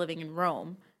last year I was living in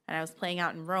Rome and I was playing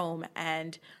out in Rome,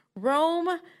 and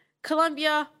Rome,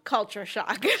 Colombia, culture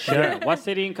shock. Sure. What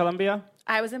city in Colombia?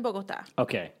 I was in Bogota.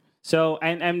 Okay. So,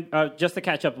 and just to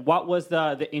catch up, what was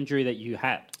the injury that you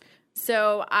had?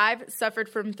 So I've suffered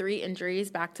from 3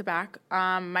 injuries back to back.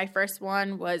 My first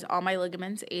one was all my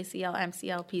ligaments: ACL,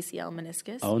 MCL, PCL,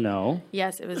 meniscus. Oh no!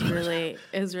 Yes, it was really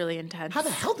intense. How the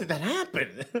hell did that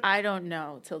happen? I don't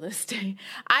know till this day.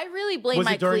 I really blame Was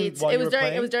my it during, cleats. while It you was were during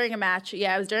playing? it was during a match.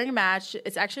 Yeah, it was during a match.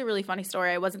 It's actually a really funny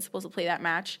story. I wasn't supposed to play that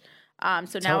match.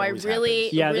 So now I always really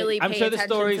I'm pay sure the attention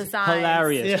story's to signs.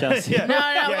 hilarious, Chelsea. No,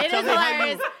 it is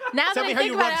hilarious. Now that I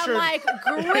think about it, I'm like,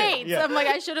 great. Yeah. I'm like,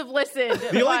 I should have listened.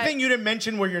 The only thing you didn't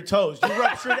mention were your toes. You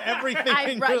ruptured everything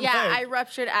in your leg. I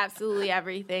ruptured absolutely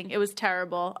everything. It was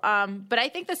terrible. But I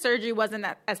think the surgery wasn't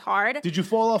as hard. Did you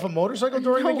fall off a motorcycle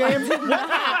during the game?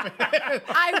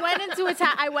 I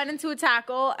went into a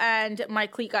tackle and my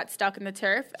cleat got stuck in the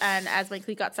turf. And as my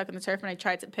cleat got stuck in the turf and I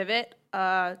tried to pivot,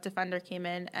 a defender came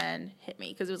in and hit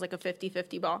me because it was like a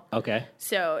 50-50 ball. Okay.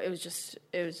 So it was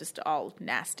just all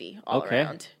nasty all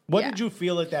around. What did you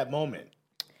feel at that moment?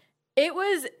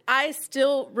 I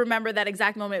still remember that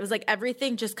exact moment. It was like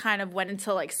everything just kind of went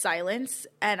into like silence,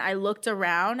 and I looked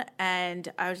around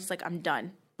and I was just like, I'm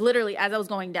done. Literally, as I was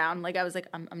going down, like I was like,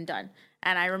 I'm done.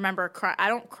 And I remember I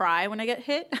don't cry when I get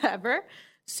hit ever.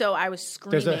 So I was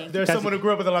screaming. There's someone who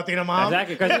grew up with a Latina mom.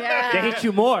 Exactly, because they hit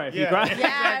you more if you cry.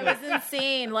 Yeah, it was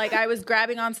insane. Like I was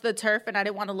grabbing onto the turf and I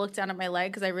didn't want to look down at my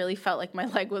leg because I really felt like my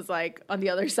leg was like on the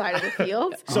other side of the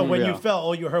field. So when you fell,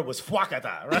 all you heard was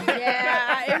fuakata, right?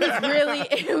 Yeah,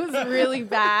 it was really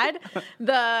bad.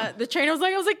 The trainer was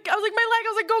like, I was like, my leg. I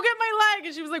was like, go get my leg.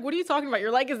 And she was like, what are you talking about?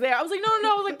 Your leg is there. I was like, no.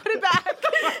 I was like, put it back.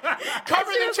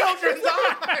 Cover the children's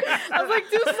eyes. I was like,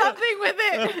 do something with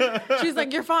it. She was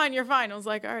like, you're fine. I was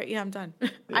like, all right, yeah, I'm done.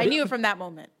 I knew it from that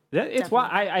moment. It's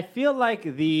why I feel like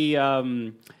the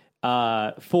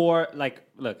for like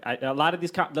look a lot of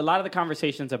the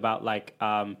conversations about like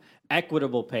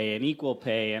equitable pay and equal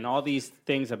pay and all these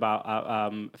things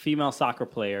about female soccer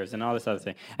players and all this other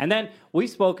thing. And then we've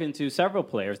spoken to several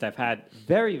players that have had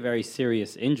very, very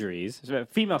serious injuries,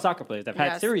 female soccer players that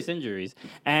have had serious injuries,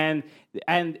 and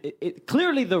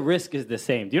clearly the risk is the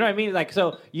same. Do you know what I mean? Like,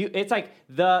 so it's like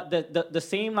the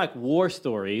same like war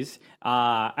stories.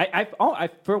 I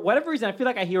for whatever reason, I feel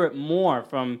like I hear it more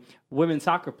from women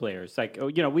soccer players. Like,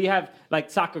 you know, we have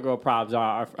like Soccer Girl Probs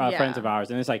are friends of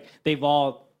ours, and it's like they've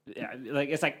all. Like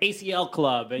it's like ACL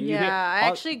club, and I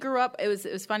actually grew up. It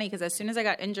was funny because as soon as I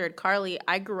got injured,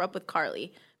 I grew up with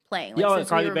Carly playing. Like, since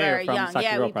Carly we were Bayer very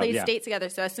young. We played yeah. state together.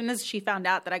 So as soon as she found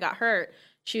out that I got hurt,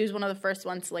 she was one of the first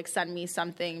ones to like send me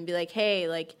something and be like, "Hey,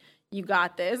 like you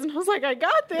got this," and I was like, "I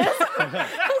got this."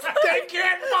 They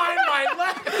can't find my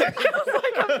leg. I was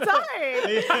like, I'm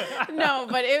dying. Yeah. No,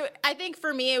 but I think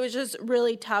for me, it was just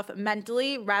really tough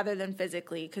mentally rather than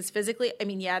physically. Because physically, I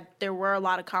mean, yeah, there were a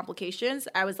lot of complications.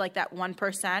 I was like that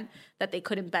 1% that they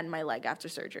couldn't bend my leg after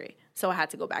surgery. So I had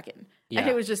to go back in. Yeah. And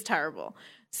it was just terrible.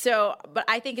 So, but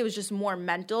I think it was just more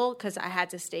mental because I had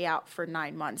to stay out for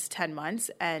 9 months, 10 months.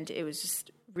 And it was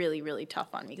just really, really tough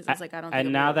on me because I was like, I don't think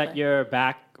And now that you're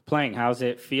back playing, how's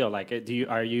it feel? Like, do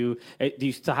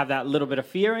you still have that little bit of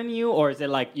fear in you, or is it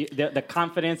like the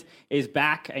confidence is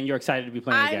back and you're excited to be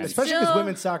playing again? Especially because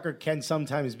women's soccer can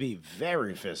sometimes be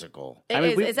very physical.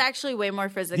 It's actually way more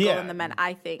physical than the men,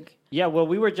 I think. Yeah, well,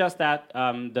 we were just at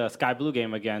the Sky Blue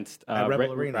game against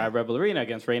Rebel Arena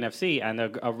against Rain FC,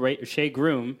 and Shea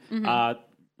Groom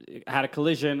had a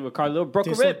collision with Carlo, broke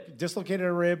a rib. Dislocated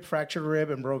a rib, fractured a rib,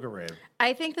 and broke a rib.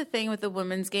 I think the thing with the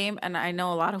women's game, and I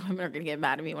know a lot of women are going to get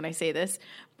mad at me when I say this,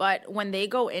 but when they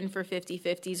go in for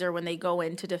 50-50s or when they go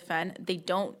in to defend, they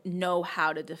don't know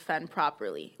how to defend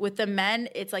properly. With the men,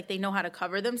 it's like they know how to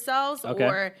cover themselves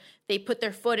or they put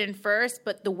their foot in first,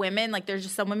 but the women, like there's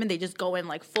just some women, they just go in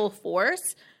like full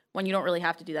force when you don't really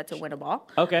have to do that to win a ball.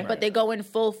 Okay. But they go in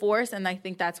full force, and I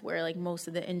think that's where like most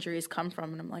of the injuries come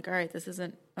from. And I'm like, all right, this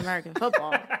isn't American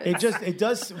football. It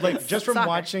does like just from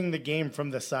watching the game from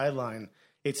the sideline,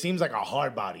 it seems like a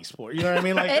hard body sport. You know what I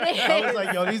mean? Like I was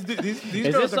like, yo,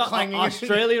 these girls are clanging.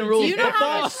 Australian rules. Do you know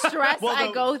how much stress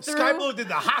I go through? Sky Blue did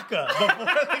the haka before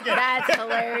they get. That's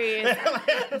hilarious.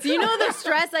 Do you know the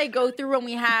stress I go through when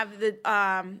we have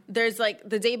the there's like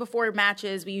the day before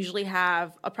matches, we usually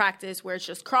have a practice where it's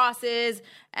just crosses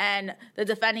and the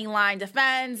defending line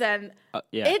defends, and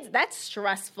that's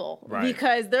stressful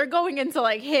because they're going into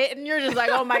like hit and you're just like,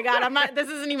 oh my God, this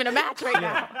isn't even a match right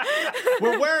now.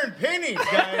 We're wearing pennies,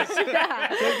 guys. Take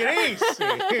it easy.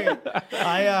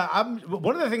 I'm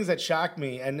one of the things that shocked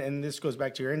me, and this goes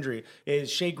back to your injury, is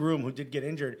Shea Groom, who did get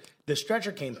injured. The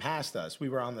stretcher came past us. We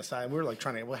were on the side. We were like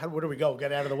trying to, where do we go?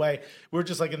 Get out of the way. We were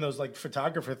just like in those like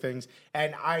photographer things.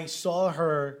 And I saw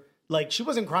her, like she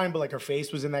wasn't crying, but like her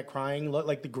face was in that crying,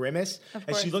 like the grimace.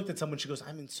 And she looked at someone, she goes,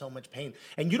 I'm in so much pain.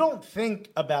 And you don't think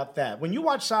about that. When you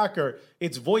watch soccer,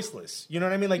 it's voiceless. You know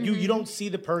what I mean? Like you don't see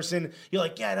the person. You're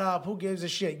like, get up. Who gives a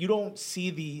shit? You don't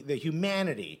see the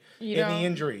humanity in the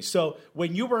injury. So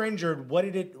when you were injured,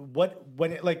 when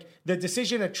the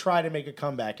decision to try to make a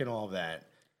comeback and all of that,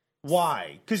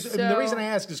 why? Because the reason I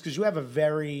ask is because you have a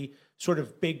very sort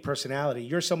of big personality.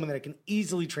 You're someone that can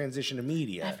easily transition to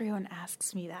media. Everyone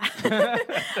asks me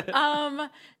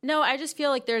that. No, I just feel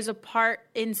like there's a part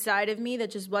inside of me that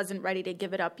just wasn't ready to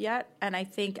give it up yet. And I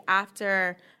think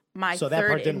after my third that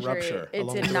part didn't injury, rupture. It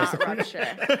did not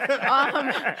rupture.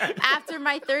 After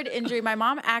my third injury, my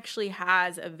mom actually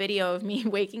has a video of me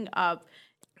waking up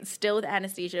still with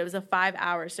anesthesia. It was a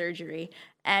 5-hour surgery.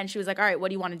 And she was like, all right, what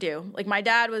do you want to do? Like, my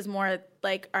dad was more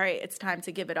like, all right, it's time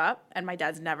to give it up. And my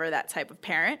dad's never that type of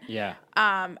parent. Yeah.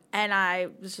 And I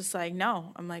was just like,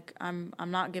 no. I'm like, I'm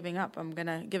not giving up. I'm going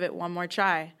to give it one more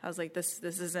try. I was like, this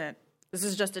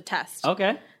is just a test.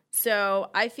 Okay.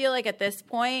 So I feel like at this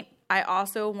point, I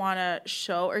also want to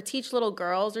show or teach little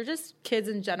girls or just kids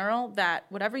in general that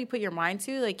whatever you put your mind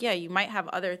to, like, yeah, you might have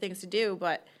other things to do,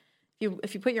 but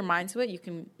if you put your mind to it, you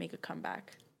can make a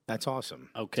comeback. That's awesome.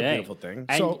 Okay. It's a beautiful thing.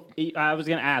 And so I was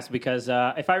going to ask because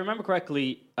if I remember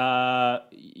correctly, one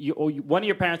of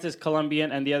your parents is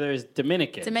Colombian and the other is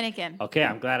Dominican. Dominican. Okay,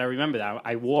 I'm glad I remember that.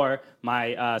 I wore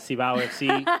my Cibao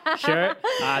FC shirt.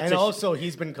 And also,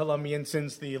 he's been Colombian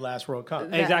since the last World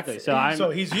Cup. Exactly. So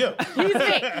he's you. He's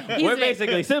me. We're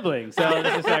basically siblings. So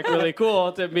this is like really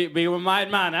cool to be with my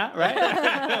hermana,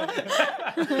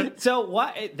 right? So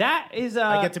what that is...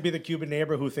 I get to be the Cuban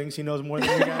neighbor who thinks he knows more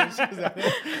than you guys. Is that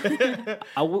it?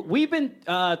 We've been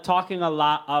talking a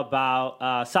lot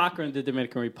about soccer in the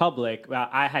Dominican Republic.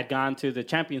 I had gone to the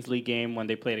Champions League game when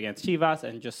they played against Chivas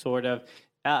and just sort of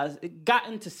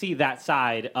gotten to see that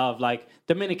side of like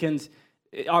Dominicans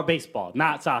are baseball,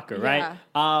 not soccer, right?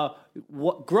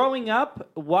 Growing up,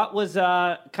 what was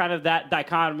kind of that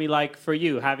dichotomy like for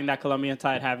you, having that Colombian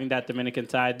side, having that Dominican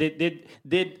side?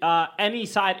 Did any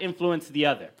side influence the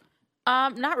other?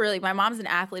 Not really. My mom's an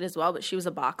athlete as well, but she was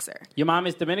a boxer. Your mom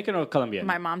is Dominican or Colombian?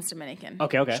 My mom's Dominican.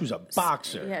 Okay. She was a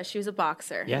boxer. Yeah, she was a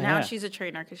boxer. Yeah, now yeah. she's a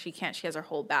trainer because she can't. She has her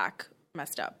whole back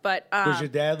messed up. But was your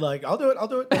dad like, I'll do it.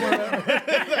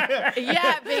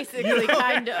 Yeah, basically,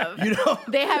 kind of.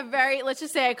 They have let's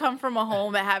just say I come from a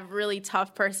home that have really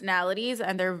tough personalities,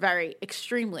 and they're very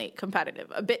extremely competitive,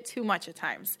 a bit too much at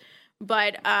times.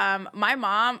 But my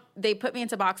mom, they put me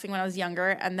into boxing when I was younger,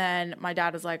 and then my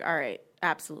dad was like, all right,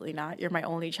 absolutely not. You're my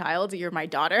only child. You're my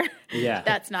daughter. Yeah.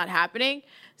 That's not happening.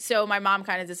 So my mom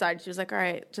kind of decided, she was like, all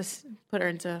right, just put her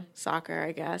into soccer,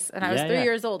 I guess. And I was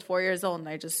 4 years old, and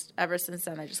ever since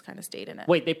then, I just kind of stayed in it.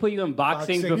 Wait, they put you in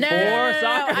boxing before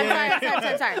soccer? I'm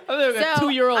sorry. I'm like a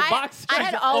 2-year-old boxer. I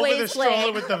had always over the stroller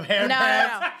played. with the hair No.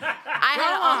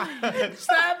 I had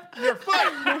Stop your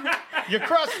foot. Your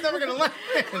cross is never going to land.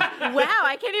 Wow,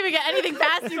 I can't even get anything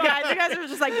past you guys. You guys are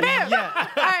just like, bam. Yeah.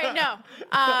 All right,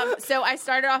 no. So I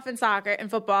started off in soccer, in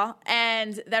football,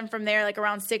 and then from there, like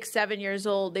around 6-7 years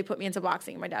old, they put me into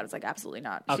boxing. And my dad was like, absolutely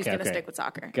not. She's going to stick with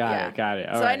soccer. Got it.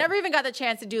 All so right. I never even got the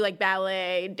chance to do like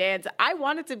ballet, dance. I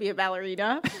wanted to be a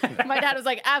ballerina. My dad was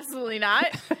like, absolutely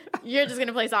not. You're just going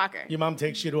to play soccer. Your mom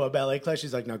takes you to a ballet class.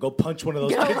 She's like, no, go punch one of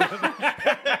those kids.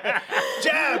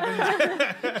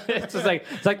 Jab.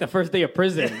 It's like the first day of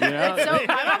prison, you know? So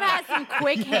my mom has some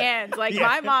quick hands. Like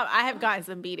my mom, I have gotten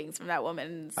some beatings from that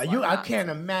woman. I can't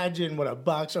imagine what a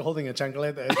boxer holding a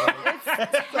chancleta is like.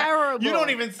 It's terrible. You don't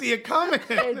even see it coming.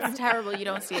 It's terrible. You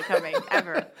don't see it coming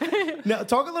ever. Now,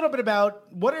 talk a little bit about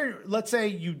let's say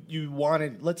you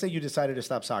decided to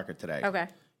stop soccer today. Okay.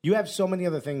 You have so many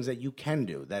other things that you can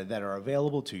do that are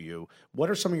available to you. What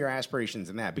are some of your aspirations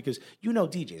in that? Because you know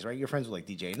DJs, right? You're friends with like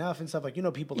DJ Enough and stuff. Like, you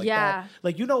know people like that.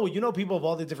 Like, you know people of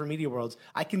all the different media worlds.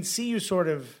 I can see you sort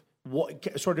of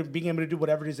sort of being able to do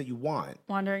whatever it is that you want?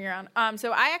 Wandering around.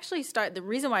 So I actually the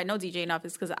reason why I know DJ enough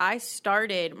is because I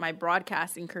started my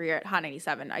broadcasting career at Hot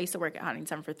 97. I used to work at Hot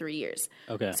 97 for 3 years.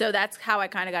 Okay. So that's how I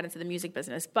kind of got into the music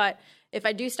business. But if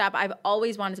I do stop, I've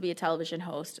always wanted to be a television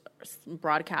host, or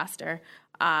broadcaster.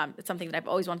 It's something that I've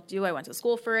always wanted to do. I went to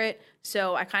school for it.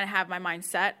 So I kind of have my mind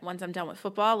set. Once I'm done with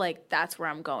football, like that's where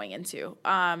I'm going into.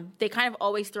 They kind of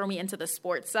always throw me into the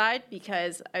sports side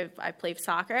because I play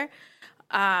soccer.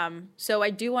 So I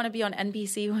do want to be on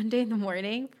NBC one day in the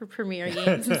morning for premiere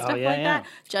games and stuff that.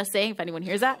 Just saying, if anyone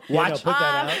hears that. Put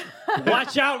that out.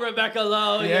 Watch out, Rebecca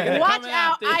Lowe. Yeah. Watch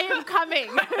out, I am coming.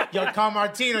 Yo, Carl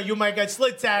Martino, you might get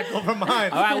slit tackled from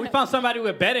behind. All right, we found somebody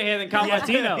with better hair than Carl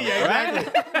Martino. Yeah,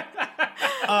 exactly.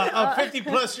 A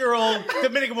 50-plus-year-old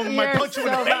Dominican woman might punch you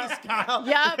in the face, Kyle.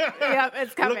 Yep,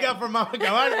 it's coming. Look out for Mama.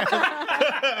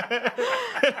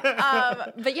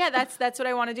 But yeah, that's what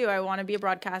I want to do. I want to be a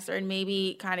broadcaster and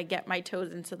maybe kind of get my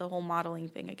toes into the whole modeling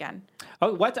thing again.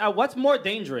 Oh, what's more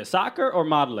dangerous, soccer or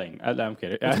modeling? I'm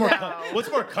kidding.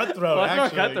 What's more cutthroat? What's more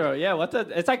cutthroat? Yeah,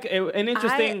 it's like an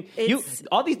interesting.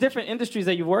 All these different industries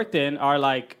that you worked in are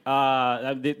like.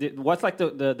 What's like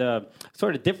the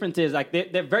sort of differences? Like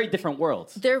they're very different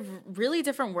worlds. They're really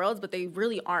different worlds, but they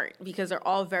really aren't because they're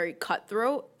all very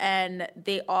cutthroat and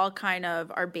they all kind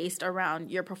of are based around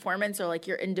your performance or like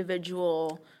your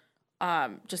individual.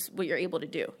 Just what you're able to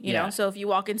do, you know? So if you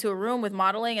walk into a room with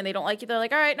modeling and they don't like you, they're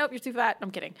like, all right, nope, you're too fat. I'm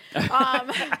kidding. They're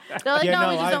like, we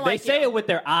just don't like you. They say it with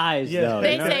their eyes, though.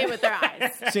 They say it with their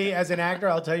eyes. See, as an actor,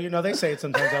 I'll tell you, no, they say it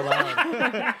sometimes out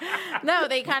loud. No,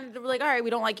 they kind of like, all right, we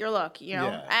don't like your look, you know?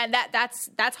 Yeah. And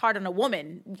that's hard on a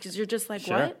woman because you're just like,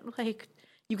 what? Like,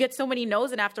 you get so many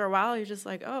no's, and after a while, you're just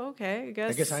like, oh, okay,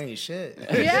 I guess I ain't shit.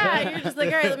 Yeah, you're just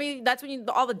like, all right, that's when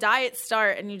all the diets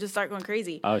start, and you just start going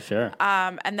crazy. Oh, sure.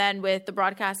 And then with the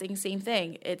broadcasting, same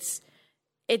thing. It's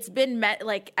been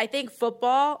like, I think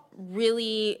football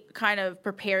really kind of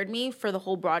prepared me for the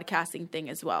whole broadcasting thing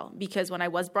as well, because when I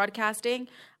was broadcasting,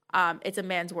 it's a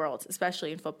man's world,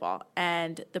 especially in football,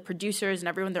 and the producers and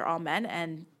everyone, they're all men,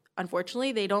 and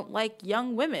unfortunately, they don't like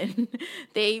young women.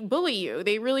 They bully you.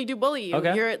 They really do bully you.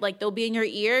 Okay. You're like, they'll be in your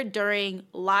ear during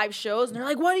live shows, and they're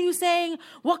like, "What are you saying?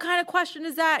 What kind of question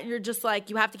is that?" And you're just like,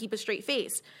 you have to keep a straight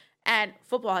face. And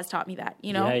football has taught me that,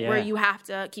 you know, where you have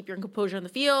to keep your composure on the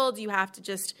field. You have to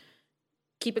just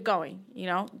keep it going, you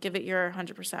know, give it your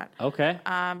 100%. Okay.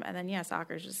 And then,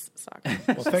 soccer is just soccer.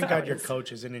 Well, thank God your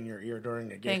coach isn't in your ear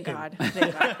during a game. Thank God.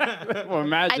 Thank God. Well,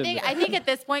 imagine. I think at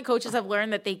this point, coaches have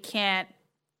learned that they can't.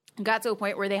 Got to a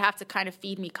point where they have to kind of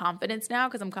feed me confidence now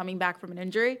because I'm coming back from an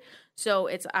injury. So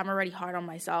I'm already hard on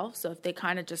myself. So if they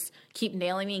kind of just keep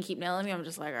nailing me, I'm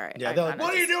just like, all right. Yeah, they're like,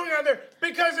 what are you doing out there?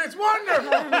 Because it's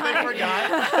wonderful. They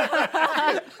forgot.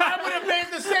 I would have made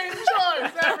the same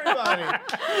choice, everybody.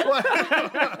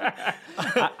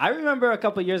 I remember a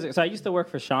couple of years ago. So I used to work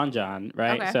for Sean John,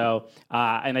 right? Okay. So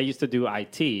and I used to do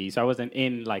IT. So I wasn't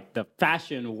in like the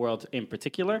fashion world in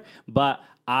particular, but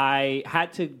I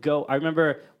had to go. I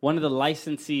remember one of the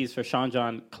licensees for Sean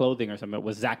John clothing or something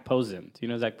was Zach Posen. Do you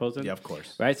know Zach Posen? Yeah, of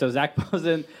course. Right. So Zach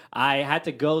Posen, I had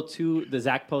to go to the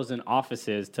Zach Posen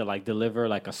offices to like deliver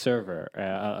like a server,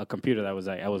 a computer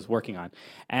that I was working on,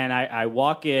 and I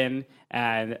walk in.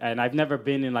 And I've never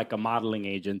been in like a modeling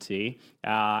agency,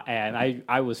 and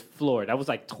I was floored. I was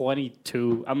like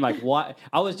 22. I'm like, what?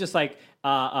 I was just like,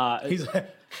 He's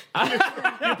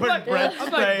you put breath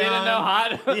spray didn't on. know how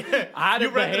to You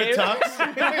rented behave. a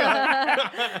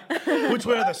tux. Which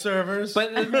way are the servers?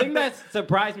 But the thing that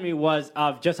surprised me was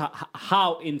of just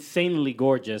how insanely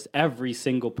gorgeous every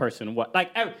single person was.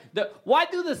 Like, why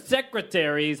do the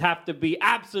secretaries have to be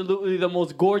absolutely the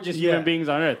most gorgeous human beings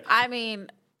on earth? I mean,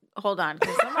 hold on,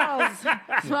 because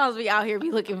some else be out here be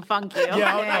looking funky. Okay?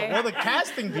 Yeah, I know. Well, the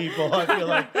casting people, I feel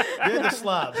like they're the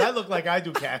slobs. I look like I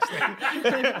do casting.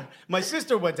 My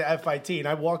sister went to FIT, and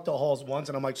I walked the halls once,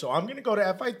 and I'm like, so I'm going to go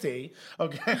to FIT,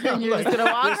 okay? And you're like, just going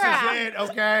to walk this around. is it,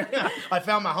 okay? I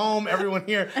found my home. Everyone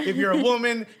here, if you're a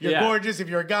woman, you're gorgeous. If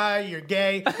you're a guy, you're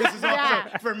gay. This is all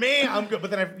for me. I'm good.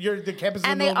 But then you're the campus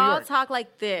and in the they middle of New all York. talk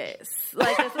like this.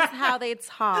 Like, this is how they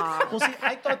talk. Well, see,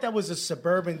 I thought that was a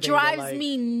suburban thing. Drives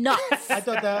me nuts. I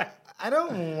thought that. I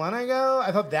don't want to go.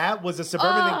 I thought that was a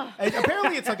suburban thing.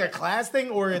 Apparently, it's like a class thing,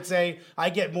 or it's I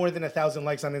get more than 1,000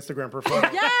 likes on Instagram per photo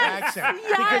accent.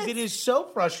 Yes. Because it is so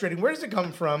frustrating. Where does it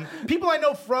come from? People I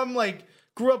know from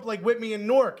grew up like with me in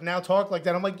Newark now talk like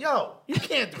that. I'm like, yo, you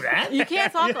can't do that. You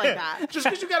can't talk like that. Just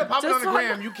because you got to pop it on the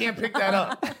gram, you can't pick that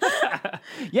up.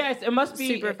 Yes, it must be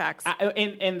super facts.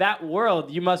 In that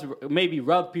world, you must maybe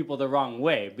rub people the wrong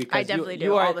way because I definitely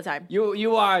do all all the time.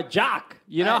 You are a jock.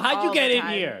 You know how'd you all get the in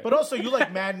time. here? But also, you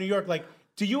like Mad New York, like.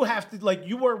 do you have to, like,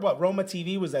 you were, what, Roma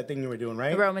TV was that thing you were doing,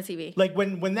 right? Roma TV. Like,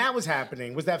 when that was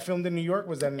happening, was that filmed in New York?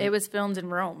 It was filmed in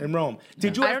Rome. In Rome.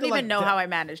 Did you I don't even know how I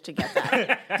managed to get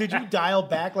that. Did you dial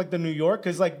back, like, the New York?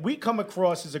 Because, like, we come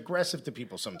across as aggressive to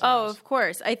people sometimes. Oh, of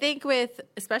course. I think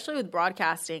especially with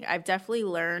broadcasting, I've definitely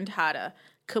learned how to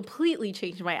completely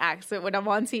change my accent when I'm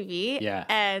on TV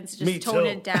and just tone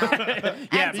it down. Tone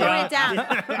it down.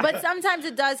 But sometimes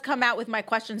it does come out with my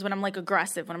questions when I'm like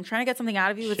aggressive. When I'm trying to get something out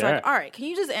of you, it's like, all right, can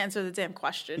you just answer the damn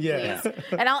question, please?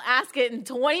 And I'll ask it in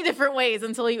 20 different ways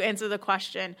until you answer the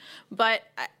question. But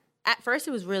at first,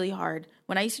 it was really hard.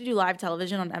 When I used to do live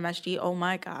television on MSG, oh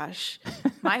my gosh,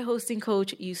 my hosting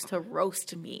coach used to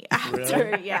roast me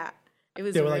after, It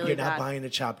was they were really like, you're bad. not buying the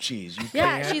chopped cheese. You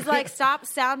Yeah, can't. she's like, stop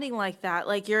sounding like that.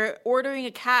 Like you're ordering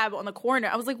a cab on the corner.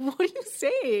 I was like, what are you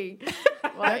saying?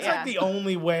 That's like the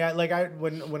only way.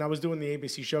 When I was doing the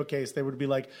ABC showcase, they would be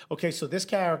like, okay, so this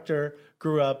character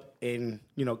grew up in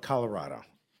Colorado.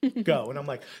 Go. And I'm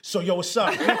like, so yo, what's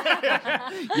up?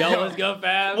 Yo, what's good,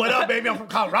 fam? What up, baby? I'm from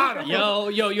Colorado. Yo,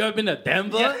 you ever been to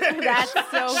Denver? That's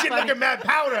so Shit, funny. look at mad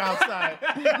powder outside.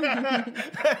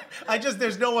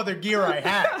 there's no other gear I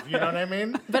have. You know what I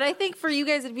mean? But I think for you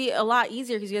guys, it'd be a lot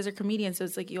easier because you guys are comedians. So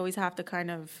it's like you always have to kind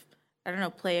of, I don't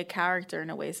know, play a character in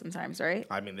a way sometimes, right?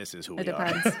 I mean, this is who It we are.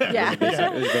 depends. Yeah.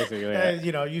 It's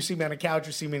basically you see me on the couch,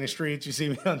 you see me in the streets, you see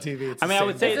me on TV. It's I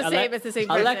would say It's the same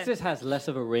person. Alexis has less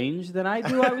of a range than I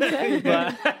do, I would say.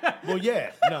 But well, yeah,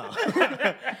 no.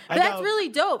 But that's really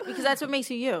dope because that's what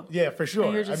makes you. Yeah, for sure.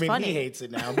 And you're just funny. He hates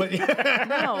it now, but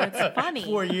No, it's funny.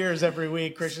 4 years every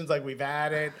week. Christian's like, we've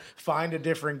had it. Find a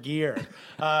different gear.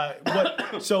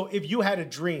 So if you had a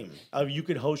dream of you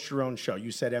could host your own show,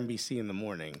 you said NBC in the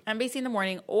morning. NBC in the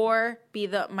morning, or be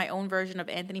my own version of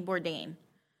Anthony Bourdain,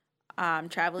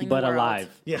 traveling the but world. alive.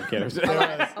 Yeah.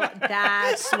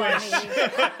 That's funny.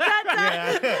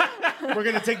 We're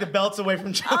going to take the belts away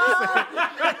from Chelsea.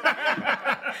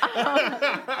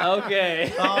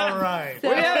 Okay. All right. We're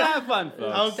going to have fun,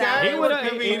 folks. Okay. He would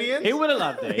have He would have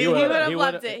loved it. He would have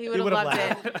loved it. He would have would've loved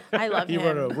laughed. it. I love He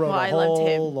him. wrote Well, a I loved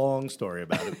whole him. long story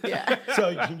about it. Yeah. So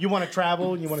you want to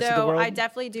travel? You want to see the So world? I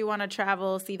definitely do want to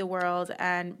travel, see the world,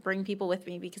 and bring people with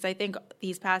me because I think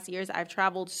these past years I've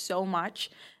traveled so much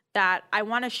that I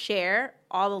want to share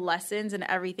all the lessons and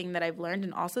everything that I've learned,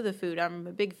 and also the food. I'm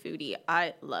a big foodie.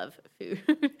 I love food.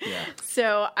 Yeah.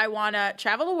 So I want to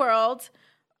travel the world,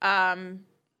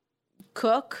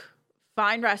 cook,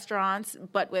 find restaurants,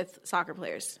 but with soccer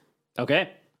players. Okay.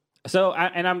 So,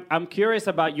 I'm curious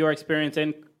about your experience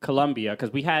in Colombia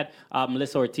because we had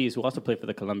Melissa Ortiz, who also played for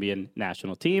the Colombian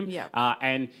national team. Yeah.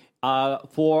 And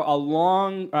for a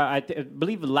long, I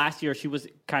believe last year, she was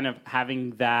kind of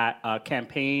having that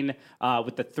campaign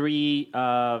with the three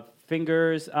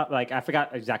fingers. Like, I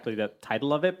forgot exactly the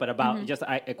title of it, but about just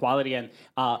equality and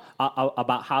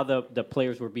about how the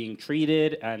players were being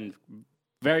treated and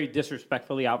very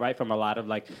disrespectfully outright from a lot of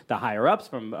like the higher ups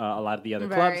from a lot of the other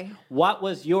clubs. What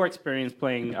was your experience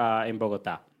playing in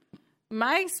Bogota?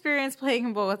 My experience playing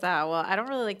in Bogota, well, I don't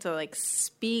really like to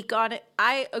speak on it.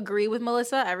 I agree with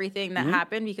Melissa, everything that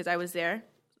happened because I was there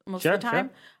most of the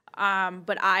time.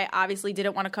 But I obviously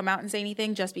didn't want to come out and say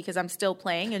anything just because I'm still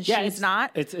playing and she's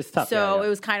not. It's tough. So it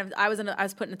was kind of, I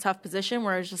was put in a tough position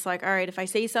where it was just like, all right, if I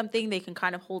say something, they can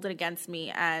kind of hold it against me.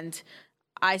 And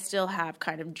I still have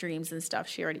kind of dreams and stuff.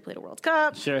 She already played a World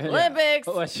Cup, Olympics.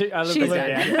 Oh, she's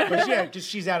But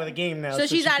she's out of the game now. So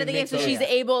she's out of the game, so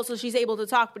she's able to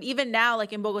talk. But even now,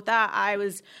 like in Bogota, I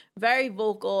was very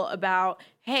vocal about,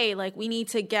 hey, like we need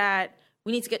to get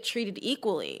treated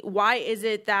equally. Why is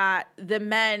it that the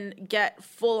men get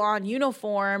full on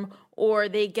uniform or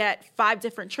they get 5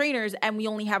 different trainers and we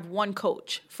only have one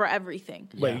coach for everything?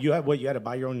 Wait, you had to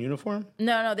buy your own uniform?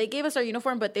 No, they gave us our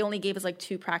uniform, but they only gave us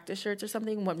 2 practice shirts or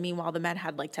something. Meanwhile, the men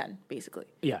had 10, basically.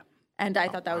 Yeah. And I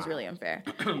thought that was really unfair.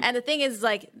 And the thing is,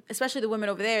 especially the women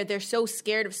over there, they're so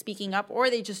scared of speaking up or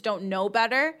they just don't know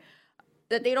better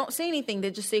that they don't say anything.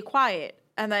 They just stay quiet.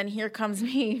 And then here comes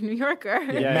me, New Yorker.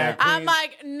 Yeah. I'm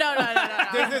like, no.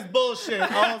 This is bullshit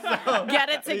also. Get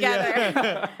it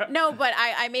together. No, but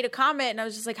I made a comment and I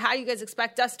was just like, how do you guys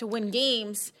expect us to win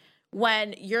games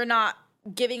when you're not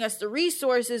giving us the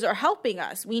resources or helping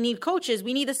us? We need coaches.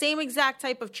 We need the same exact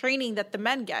type of training that the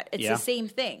men get. It's the same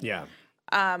thing. Yeah.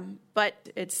 But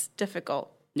it's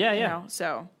difficult. Yeah.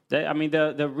 So I mean,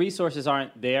 the resources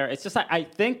aren't there. It's just like I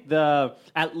think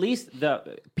at least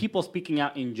the people speaking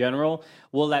out in general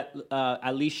will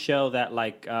at least show that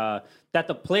that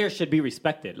the players should be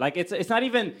respected. Like it's not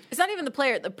even the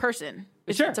player, the person.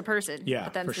 It's a person. Yeah,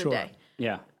 at the end for of the sure. day.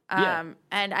 Yeah. And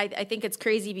I think it's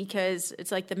crazy because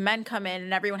it's like the men come in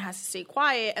and everyone has to stay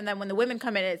quiet, and then when the women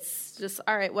come in, it's just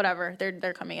all right, whatever.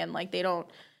 They're coming in like they don't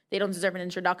deserve an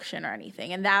introduction or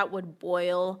anything, and that would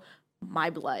boil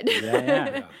my blood.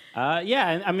 And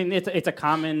I mean it's a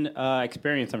common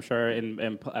experience, I'm sure,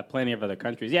 in plenty of other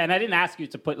countries. Yeah, and I didn't ask you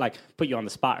to put you on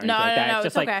the spot or anything like that. No,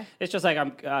 it's okay. It's just like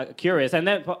I'm curious. And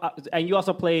then and you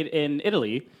also played in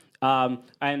Italy.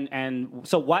 And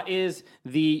so what is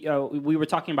the we were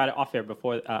talking about it off air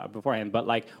beforehand, but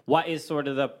like what is sort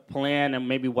of the plan, and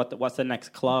maybe what's the next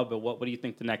club, or what do you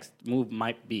think the next move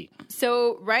might be?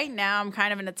 So right now I'm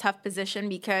kind of in a tough position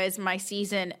because my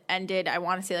season ended, I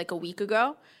want to say like a week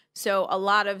ago. So a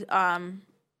lot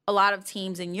of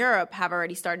teams in Europe have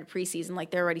already started preseason,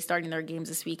 like they're already starting their games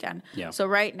this weekend. Yeah. So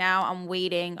right now I'm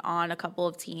waiting on a couple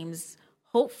of teams,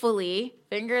 hopefully,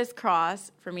 fingers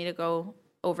crossed, for me to go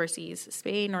overseas,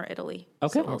 Spain or Italy.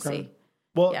 Okay. So we'll see.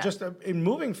 Well, just in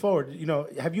moving forward,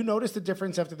 have you noticed the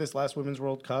difference after this last Women's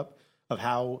World Cup of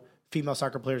how female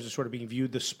soccer players are sort of being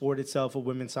viewed, the sport itself of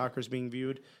women's soccer is being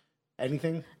viewed?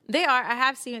 Anything? They are. I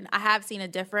have seen a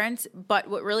difference, but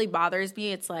what really bothers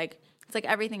me, it's like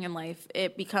everything in life.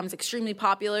 It becomes extremely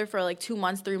popular for like 2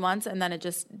 months, 3 months, and then it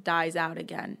just dies out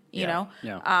again, you know?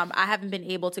 Yeah. I haven't been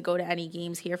able to go to any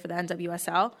games here for the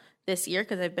NWSL this year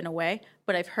because I've been away,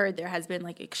 but I've heard there has been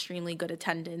like extremely good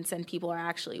attendance and people are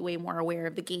actually way more aware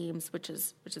of the games, which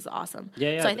is awesome.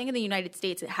 So I think in the United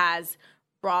States it has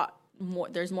brought more,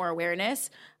 there's more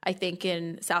awareness. I think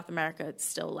in South America it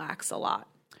still lacks a lot.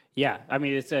 Yeah, I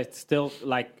mean it's still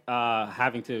like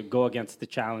having to go against the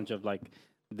challenge of like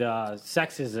the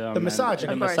sexism, the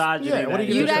misogyny. Yeah, what are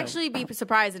you You'd actually be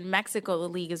surprised. In Mexico, the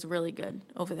league is really good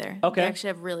over there. Okay. They actually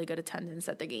have really good attendance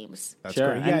at the games. That's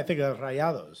great. Yeah, I think of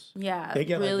Rayados. Yeah, they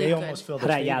get really they good. almost fill the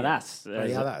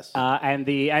Rayadas.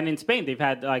 And in Spain they've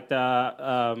had like the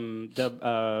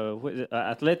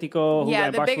Atletico.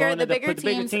 Yeah, the Barcelona, bigger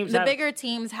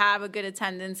teams have a good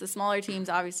attendance. The smaller teams,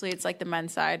 obviously, it's like the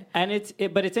men's side. And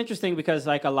but it's interesting because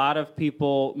like a lot of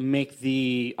people make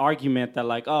the argument that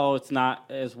like, oh, it's not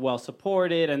as well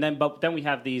supported, but then we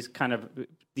have these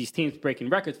teams breaking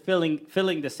records,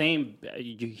 filling the same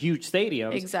huge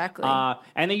stadiums. Exactly.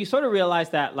 And then you sort of realize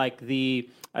that like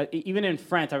even in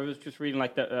France, I was just reading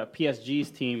like the PSG's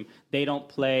team, they don't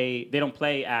play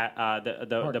at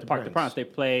the Parc des Princes. They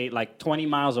play like 20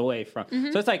 miles away from.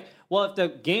 So it's like, well, if the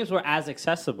games were as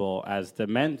accessible as the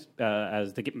men's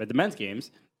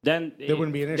games, then there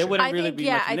wouldn't be an issue. There wouldn't really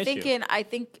be much an issue.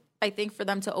 I think for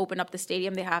them to open up the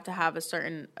stadium, they have to have a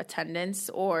certain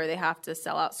attendance or they have to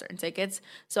sell out certain tickets.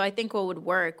 So I think what would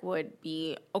work would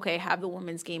be, okay, have the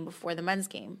women's game before the men's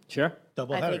game. Sure.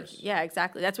 Double headers. Yeah,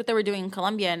 exactly. That's what they were doing in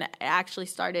Colombia, and it actually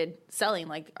started selling.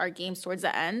 Like our games towards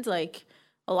the end, like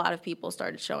a lot of people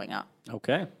started showing up.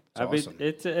 Okay. Awesome.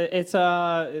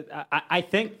 I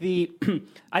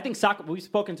think soccer. We've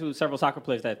spoken to several soccer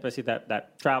players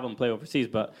that travel and play overseas,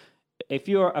 but if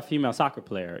you're a female soccer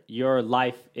player, your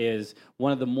life is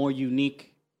one of the more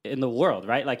unique in the world,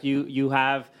 right? Like you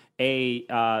have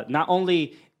not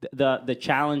only the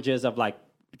challenges of like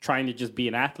trying to just be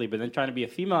an athlete, but then trying to be a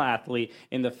female athlete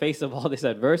in the face of all this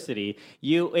adversity.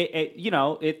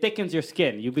 It thickens your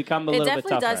skin. You become a little bit tougher. It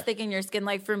definitely does thicken your skin.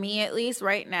 Like for me, at least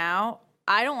right now,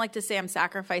 I don't like to say I'm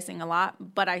sacrificing a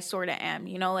lot, but I sort of am.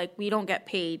 Like we don't get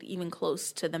paid even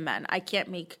close to the men. I can't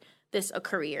make this a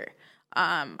career.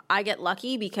 I get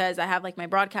lucky because I have like my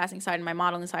broadcasting side and my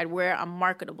modeling side where I'm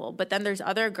marketable. But then there's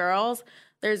other girls.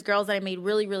 There's girls that I made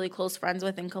really, really close friends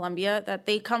with in Colombia that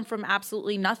they come from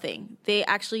absolutely nothing. They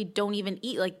actually don't even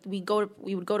eat. Like we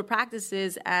would go to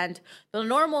practices, and the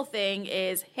normal thing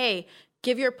is, hey,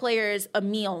 give your players a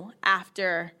meal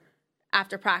after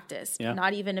practice. Yeah.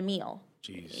 Not even a meal.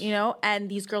 Jeez. And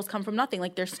these girls come from nothing.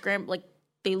 Like they're like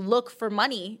they look for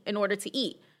money in order to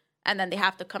eat. And then they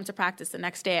have to come to practice the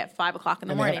next day at 5 o'clock in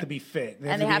the morning. They have to be fit. They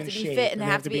have to be fit. And they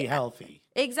have to be healthy.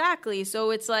 Exactly. So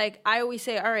it's like, I always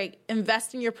say, all right,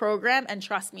 invest in your program and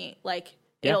trust me, like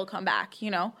it'll come back,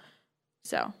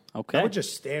 So. Okay. I would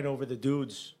just stand over the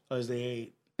dudes as they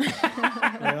ate.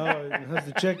 How's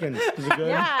the chicken? Is it good?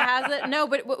 Yeah, has it? No,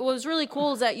 but what was really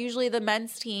cool is that usually the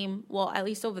men's team, well, at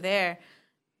least over there,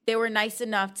 they were nice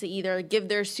enough to either give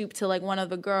their soup to like one of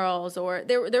the girls, or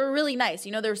they were really nice.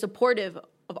 They were supportive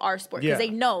of our sport because they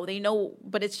know,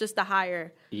 but it's just the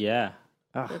higher, the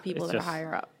people that are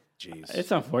higher up. Jeez, it's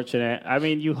unfortunate. I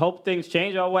mean, you hope things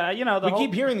change. Or what we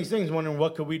keep hearing these things, wondering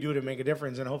what could we do to make a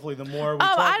difference, and hopefully, the more we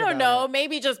I don't know,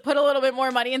 maybe just put a little bit more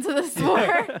money into the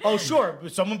sport. Oh, sure,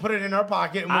 someone put it in our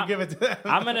pocket and we'll give it to them.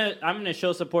 I'm gonna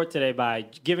show support today by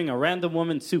giving a random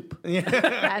woman soup.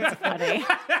 That's funny.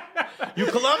 You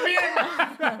Colombian?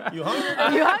 You hungry?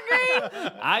 Are you hungry?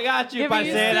 I got you, Giving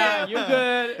you parcera. You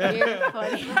good? You're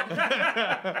funny.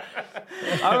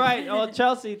 All right. Well,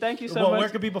 Chelsea, thank you so much. Where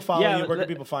can people follow you? Where can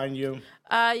people find you?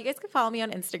 You guys can follow me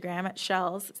on Instagram at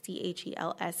Shells,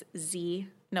 CHELSZ.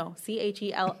 No,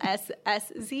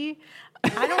 CHELSSZ.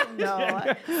 I don't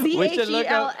know.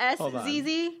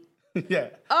 CHELSZZ. Yeah.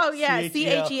 Oh, yeah.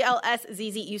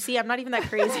 CHELSZZ. You see, I'm not even that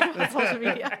crazy on social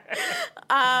media.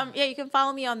 Yeah, you can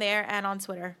follow me on there and on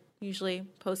Twitter. Usually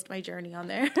post my journey on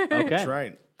there. Okay. That's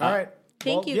right. All right.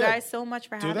 Thank you guys so much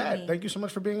for having me. Thank you so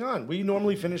much for being on. We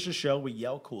normally finish the show. We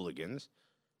yell Cooligans.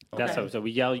 Okay. That's so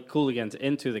we yell Cooligans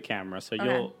into the camera, so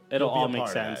it'll all make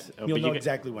sense. You'll know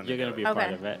exactly when you're going to be a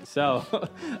part of it. So,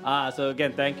 so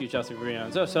again, thank you, Chelsea, for being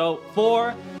on. So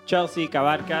for Chelsea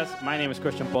Cabarcas, my name is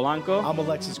Christian Polanco. I'm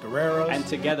Alexis Guerrero. And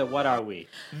together, what are we?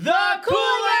 The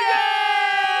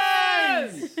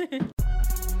Cooligans!